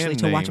entertaining actually band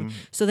to watch him. name-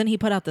 So then he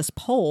put out this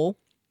poll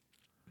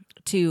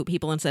to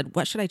people and said,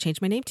 what should I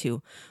change my name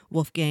to?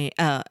 Wolfgang,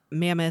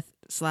 Mammoth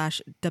 /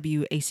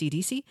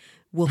 WACDC,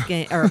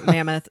 Wolfgang, or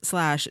Mammoth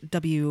 /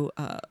 W,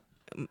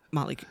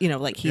 Molly,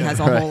 like he has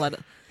a whole lot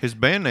of, His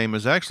band name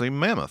is actually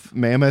Mammoth.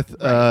 Mammoth.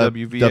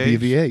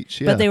 WVH.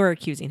 Yeah. but they were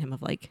accusing him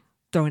of like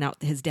throwing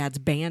out his dad's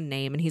band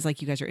name. And he's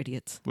like, you guys are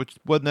idiots. Which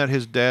wasn't that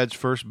his dad's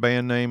first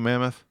band name,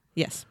 Mammoth?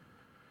 Yes.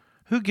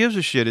 Who gives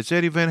a shit? It's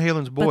Eddie Van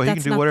Halen's boy. But He can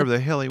that's do not whatever the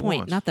hell he point,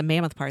 wants. Not the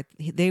Mammoth part.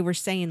 They were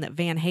saying that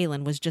Van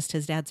Halen was just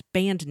his dad's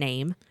band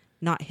name,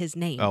 not his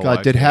name. Oh,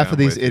 God, did yeah, half of I'm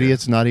these with you.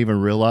 idiots not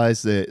even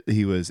realize that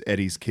he was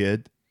Eddie's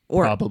kid?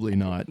 Or- Probably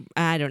not.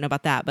 I don't know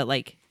about that, but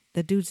like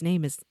the dude's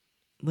name is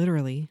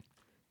literally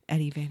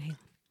Eddie Van Halen.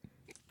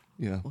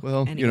 Yeah.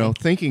 Well, Anyway.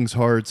 thinking's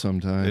hard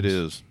sometimes. It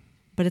is.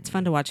 But it's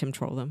fun to watch him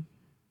troll them.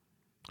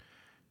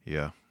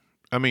 Yeah.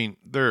 I mean,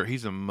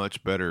 he's a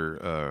much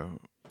better.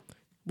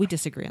 We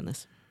disagree on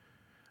this.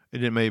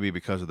 And it may be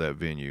because of that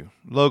venue.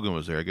 Logan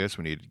was there. I guess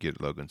we need to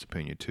get Logan's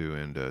opinion too,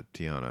 and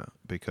Tiana,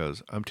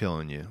 because I'm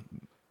telling you,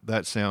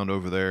 that sound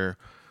over there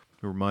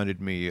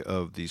reminded me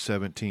of the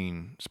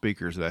 17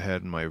 speakers that I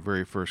had in my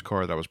very first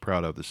car that I was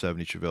proud of, the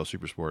 70 Chevelle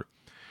Supersport.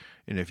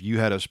 And if you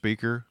had a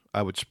speaker,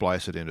 I would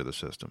splice it into the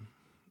system.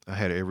 I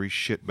had every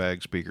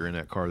shitbag speaker in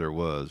that car there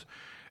was.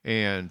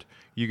 And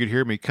you could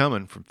hear me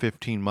coming from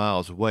 15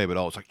 miles away, but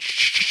all was like,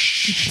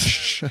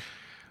 shh.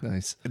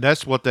 Nice. And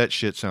that's what that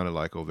shit sounded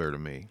like over there to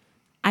me.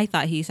 I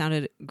thought he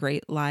sounded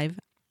great live.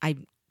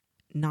 I'm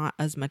not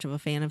as much of a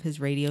fan of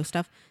his radio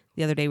stuff.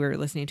 The other day we were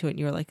listening to it and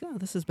you were like, oh,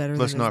 this is better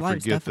Let's than his not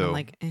live forget, stuff. And though, I'm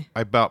like,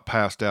 I about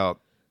passed out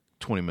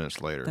 20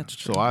 minutes later. That's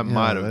so true. I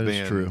might have that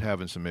is true. been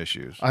having some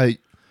issues.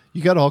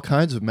 You got all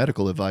kinds of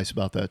medical advice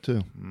about that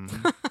too.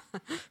 Mm-hmm.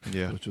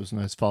 Yeah. Which was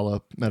nice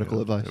follow-up medical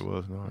advice. It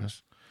was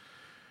nice.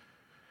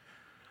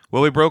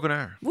 Well, we broke an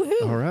hour.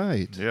 woohoo. All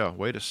right. Yeah,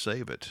 way to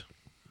save it.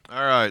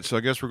 All right, so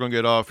I guess we're going to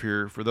get off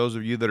here. For those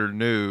of you that are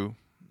new,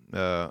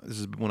 this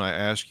is when I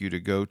ask you to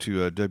go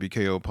to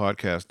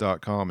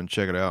WKOpodcast.com and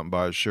check it out and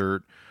buy a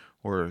shirt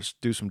or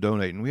do some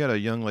donating. We had a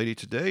young lady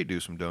today do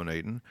some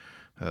donating.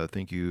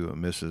 Thank you,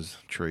 Mrs.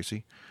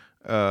 Tracy.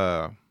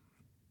 So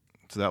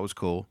that was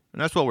cool.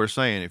 And that's what we're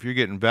saying. If you're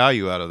getting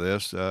value out of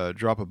this,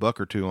 drop a buck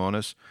or two on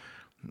us.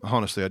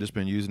 Honestly, I've just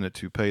been using it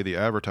to pay the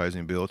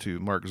advertising bill to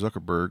Mark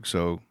Zuckerberg.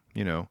 So,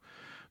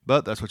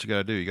 but that's what you got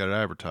to do. You got to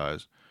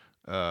advertise.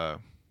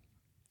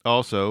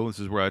 Also, this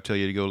is where I tell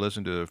you to go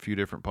listen to a few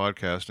different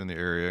podcasts in the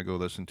area. Go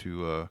listen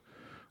to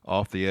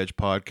Off the Edge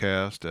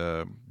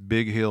podcast,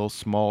 Big Hill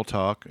Small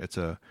Talk. That's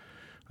a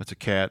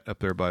cat up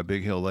there by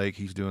Big Hill Lake.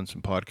 He's doing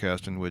some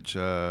podcasting, which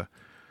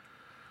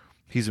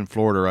he's in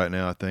Florida right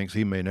now, I think. So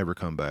he may never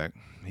come back.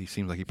 He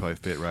seems like he probably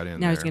fit right in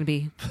Now there. he's going to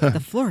be the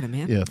Florida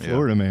man. Yeah,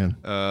 Florida man.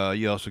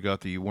 You also got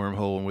the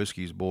Wormhole and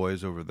Whiskey's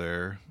boys over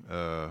there.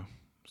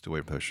 Still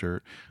waiting for that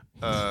shirt.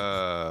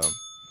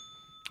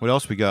 What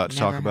else we got to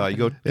talk about? You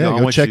go,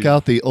 Go check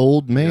out the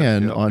Old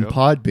Man on go.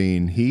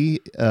 Podbean.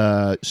 He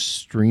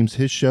streams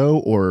his show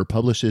or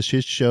publishes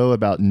his show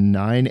about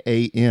 9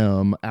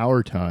 a.m.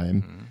 our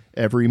time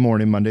every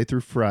morning, Monday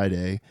through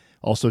Friday.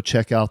 Also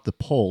check out The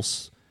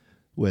Pulse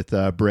with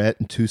Brett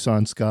and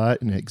Tucson Scott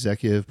and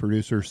executive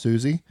producer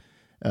Susie.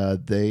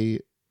 They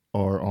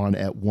are on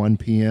at 1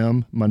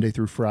 p.m. Monday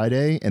through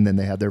Friday, and then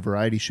they have their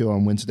variety show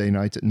on Wednesday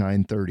nights at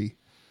 9:30.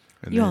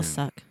 You all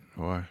suck.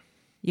 Why?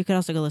 You could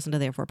also go listen to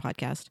the Therefore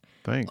podcast.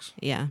 Thanks.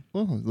 Yeah.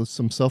 Well, there's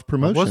some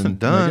self-promotion. I wasn't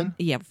done. Megan.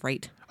 Yeah,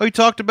 right. Oh, he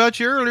talked about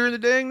you earlier in the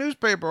dang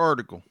newspaper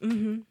article.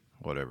 Mm-hmm.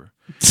 Whatever.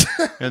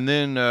 And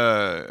then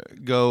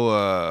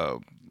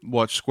go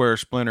watch Square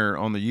Splinter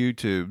on the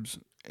YouTubes.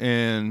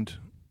 And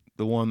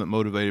the one that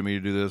motivated me to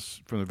do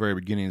this from the very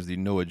beginning is the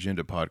No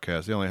Agenda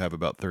podcast. They only have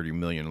about 30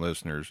 million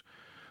listeners.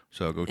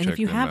 So go check them out. And if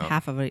you have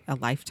half of a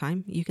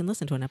lifetime, you can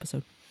listen to an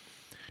episode.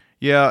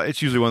 Yeah,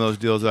 it's usually one of those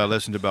deals that I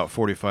listen to about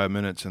 45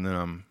 minutes and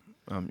then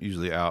I'm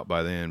usually out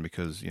by then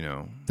because,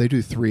 They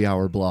do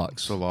 3-hour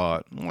blocks. it's a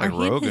lot. Like Are he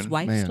and Rogan. his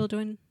wife Man. still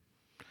doing?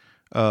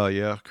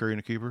 Yeah, Curry and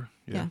the Keeper.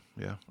 Yeah.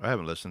 Yeah. I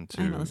haven't listened to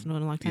I haven't listened to it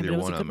in a long time, either but it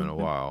was one a of them good in a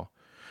one. while.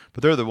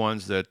 But they're the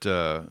ones that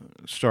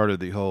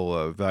started the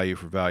whole value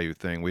for value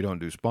thing. We don't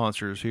do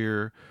sponsors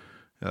here.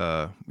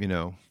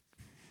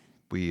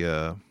 We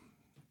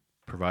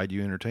provide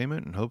you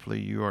entertainment, and hopefully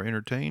you are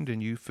entertained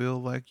and you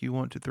feel like you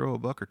want to throw a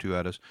buck or two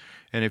at us.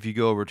 And if you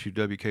go over to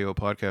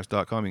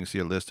WKOpodcast.com, you can see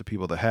a list of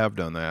people that have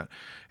done that.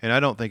 And I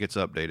don't think it's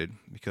updated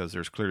because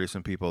there's clearly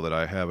some people that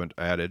I haven't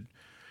added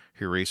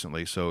here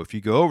recently. So if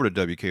you go over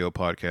to WKO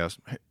Podcast,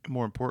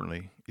 more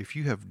importantly, if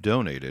you have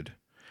donated,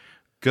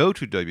 go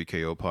to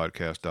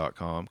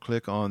WKOpodcast.com,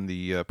 click on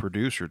the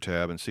producer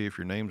tab and see if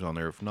your name's on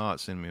there. If not,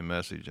 send me a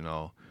message and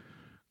I'll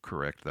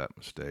correct that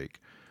mistake.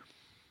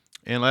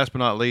 And last but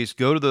not least,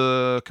 go to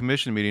the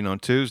commission meeting on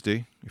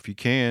Tuesday. If you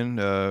can,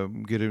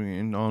 get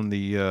in on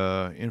the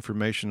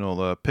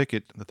informational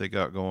picket that they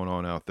got going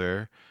on out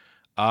there.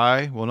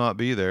 I will not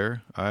be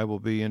there. I will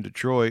be in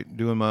Detroit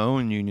doing my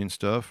own union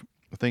stuff.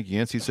 I think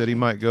Yancey said he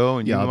might go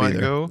and Yeah, you I'll be might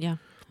there. go. Yeah,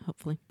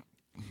 hopefully.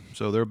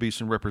 So there'll be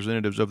some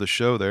representatives of the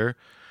show there.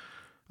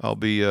 I'll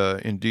be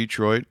in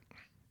Detroit.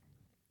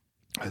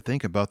 I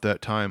think about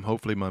that time,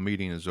 hopefully my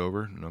meeting is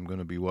over, and I'm going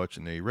to be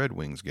watching a Red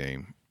Wings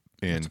game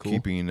and cool.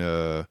 keeping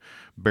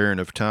Baron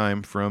of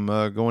Time from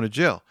going to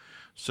jail.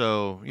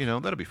 So,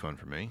 that'll be fun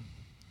for me.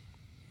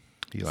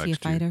 He Is likes he a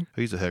to. fighter?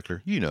 He's a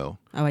heckler. Oh,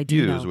 I do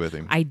You know. was with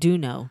him. I do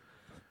know.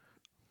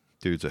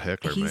 Dude's a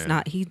heckler, He's man.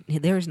 not.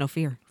 There is no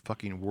fear.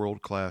 Fucking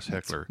world-class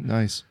heckler.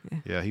 Nice.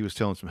 Yeah, he was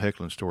telling some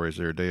heckling stories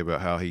the other day about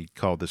how he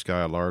called this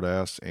guy a lard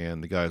ass,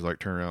 and the guy's like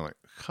turning around like,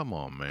 come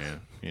on,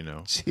 man,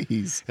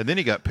 Jeez. And then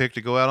he got picked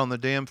to go out on the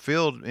damn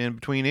field in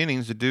between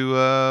innings to do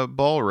a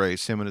ball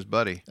race, him and his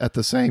buddy. At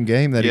the same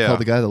game that he Yeah. called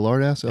the guy the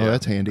lard ass? Oh, Yeah,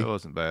 that's handy. That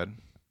wasn't bad.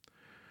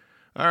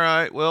 All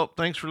right, well,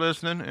 thanks for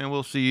listening, and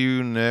we'll see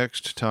you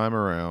next time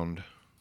around.